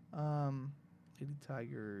 Yeah. Lady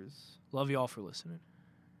Tigers. Love y'all for listening.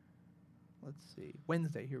 Let's see.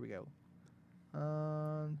 Wednesday. Here we go.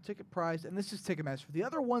 Ticket price, and this is Ticketmaster. The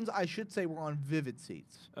other ones I should say were on Vivid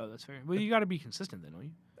Seats. Oh, that's fair. Well, you got to be consistent then, don't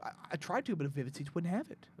you? I tried to, but if Vivid Seats wouldn't have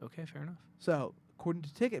it. Okay, fair enough. So according to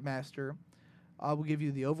Ticketmaster, I will give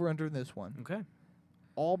you the over/under in this one. Okay.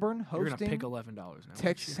 Auburn You're gonna hosting pick $11 now. aren't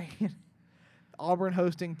Texas you? A&M. Auburn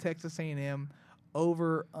hosting Texas A&M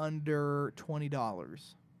over under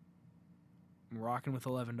 $20. I'm rocking with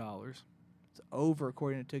 $11. It's over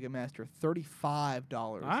according to Ticketmaster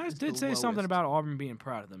 $35. I is did the say something lowest. about Auburn being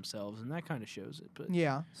proud of themselves, and that kind of shows it. But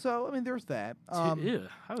Yeah, so I mean, there's that. ew,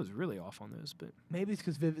 I was really off on those, but Maybe it's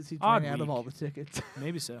because Vivid Seats Odd ran out of week. all the tickets.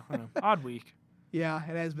 maybe so. I don't know. Odd week. Yeah,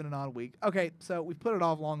 it has been an odd week. Okay, so we've put it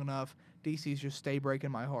off long enough. DC's just stay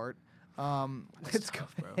breaking my heart. Let's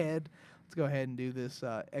tough, go bro. ahead. Let's go ahead and do this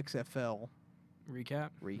Recap. XFL Yeah.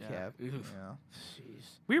 recap. Oof. Yeah. Jeez.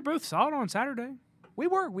 We were both solid on Saturday.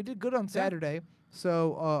 We did good on Saturday.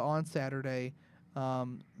 So on Saturday,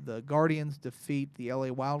 the Guardians defeat the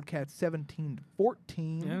LA Wildcats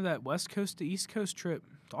 17-14. Yeah, that West Coast to East Coast trip.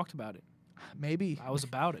 Talked about it. Maybe I was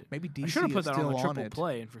about it. maybe DC I should have put is that still on the on triple it.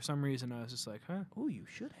 play, and for some reason I was just like, huh? Oh, you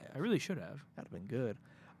should have. I really should have. That'd have been good.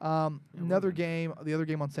 would've Another been. game, the other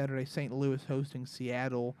game on Saturday, St. Louis hosting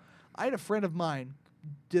Seattle. I had a friend of mine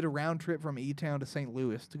did a round trip from E-Town to St.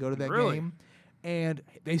 Louis to go to that Really? game, and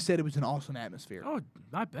they said it was an awesome atmosphere. Oh,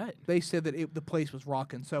 I bet. They said that the place was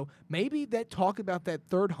rocking. So maybe that talk about that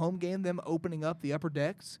third home game, them opening up the upper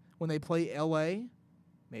decks when they play L.A.,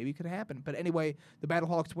 maybe it could happen. But anyway, the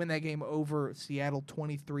Battlehawks win that game over Seattle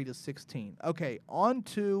 23-16. Okay, on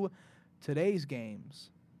to today's games.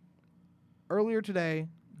 Earlier today,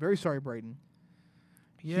 very sorry, Braden.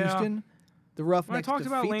 Yeah. Houston, the When I Roughnecks talked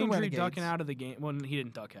about defeat the Landry Renegades. ducking out of the game, well, he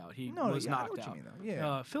didn't duck out. He was yeah, I know knocked what you out. mean, though.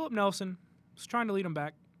 Yeah. Philip Nelson was trying to lead him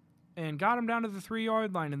back and got him down to the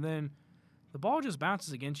 3-yard line, and then the ball just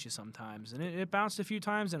bounces against you sometimes. And it bounced a few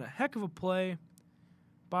times, and a heck of a play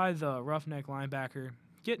by the Roughneck linebacker,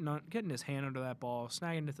 getting his hand under that ball,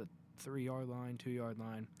 snagging it at the 3-yard line, 2-yard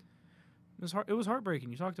line. It was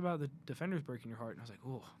heartbreaking. You talked about the defenders breaking your heart, and I was like,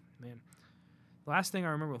 oh, man. The last thing I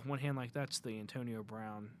remember with one hand like that's the Antonio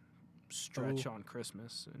Brown stretch on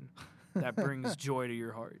Christmas, and that brings joy to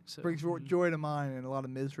your heart. So. Brings joy to mine and a lot of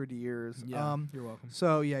misery to yours. Yeah, you're welcome.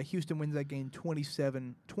 So, yeah, Houston wins that game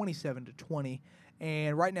 27-20.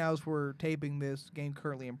 And right now, as we're taping this game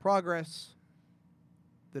currently in progress,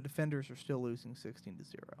 the defenders are still losing 16-0.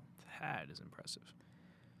 That is impressive.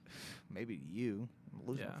 Maybe to you.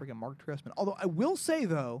 Losing Yeah. freaking Mark Trestman. Although I will say,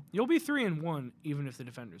 though, You'll be 3-1 even if the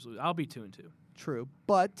defenders lose. I'll be 2-2. true,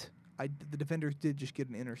 but the defenders did just get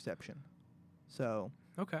an interception. So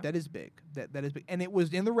Okay. that is big. That is big. And it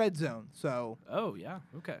was in the red zone. So Oh yeah.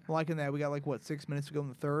 Okay. liking that. We got 6 minutes to go in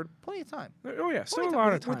the third. Plenty of time. Oh yeah. Still Plenty a of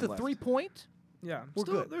lot of time With the left. 3-point, Yeah. We're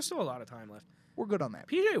good. There's still a lot of time left. we're good on that.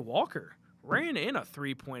 PJ Walker ran in a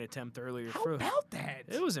 3-point attempt earlier. How about that?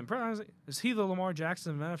 It was impressive. Is he the Lamar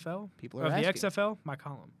Jackson of the NFL? People are of the asking. XFL? My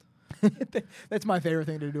column. That's my favorite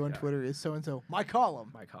thing to do on Yeah. Twitter is so-and-so. My column.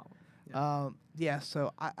 My column. Yeah,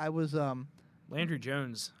 so I was Landry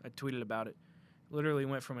Jones, I tweeted about it, literally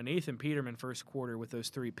went from a Nathan Peterman first quarter with those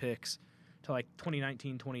 3 picks to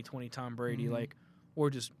 2019, 2020 Tom Brady, or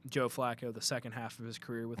just Joe Flacco the second half of his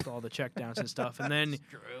career with all the checkdowns and stuff. And then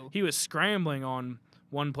he was scrambling on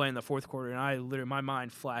one play in the fourth quarter, and my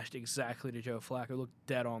mind flashed exactly to Joe Flacco, looked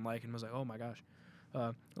dead on like, and was like, oh my gosh.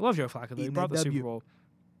 I love Joe Flacco, though. He Eating brought that the Super W. Bowl.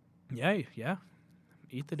 Yeah.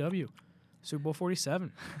 Eat the W. Super Bowl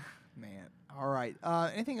 47. man. All right.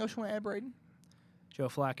 Anything else you want to add, Braden? Joe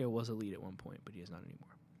Flacco was elite at one point, but he is not anymore.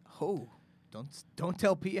 Oh, don't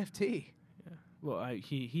tell PFT. Well,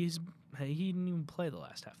 he didn't even play the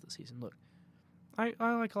last half of the season. Look, I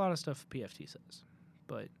like a lot of stuff PFT says,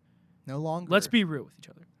 but No longer. let's be real with each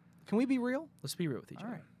other. Can we be real? Let's be real with each All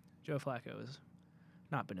other. right. Joe Flacco has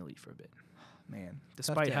not been elite for a bit, Man.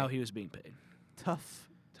 despite how day. he was being paid. Tough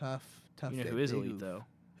tough. You know who is elite move. though?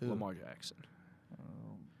 Who? Lamar Jackson.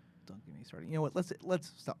 Oh, don't get me started. You know what? Let's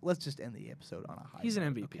stop. Let's just end the episode on a high. He's note,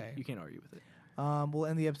 an MVP. Okay? You can't argue with it. We'll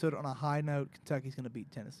end the episode on a high note. Kentucky's going to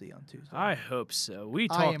beat Tennessee on Tuesday. I hope so. We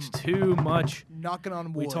I am talked too much. Knocking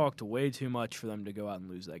on wood. We talked way too much for them to go out and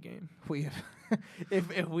lose that game. We have,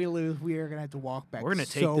 if we lose, we are going to have to walk back. We're going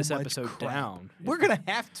to take so this much episode crap. down. We're going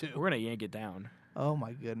to have to. We're going to yank it down. Oh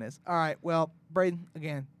my goodness. All right. Well, Braden,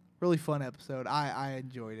 again, really fun episode. I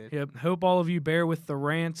enjoyed it. Yep. Hope all of you bear with the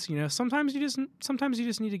rants. You know, sometimes you just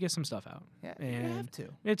need to get some stuff out. Yeah, you And have to.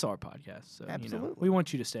 it's our podcast, so you know, Absolutely. we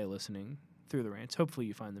want you to stay listening through the rants. Hopefully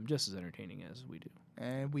you find them just as entertaining as we do.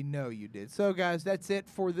 And we know you did. So, guys, that's it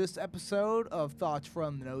for this episode of Thoughts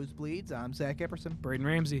from the Nosebleeds. I'm Zach Epperson. Braden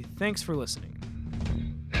Ramsey, thanks for listening.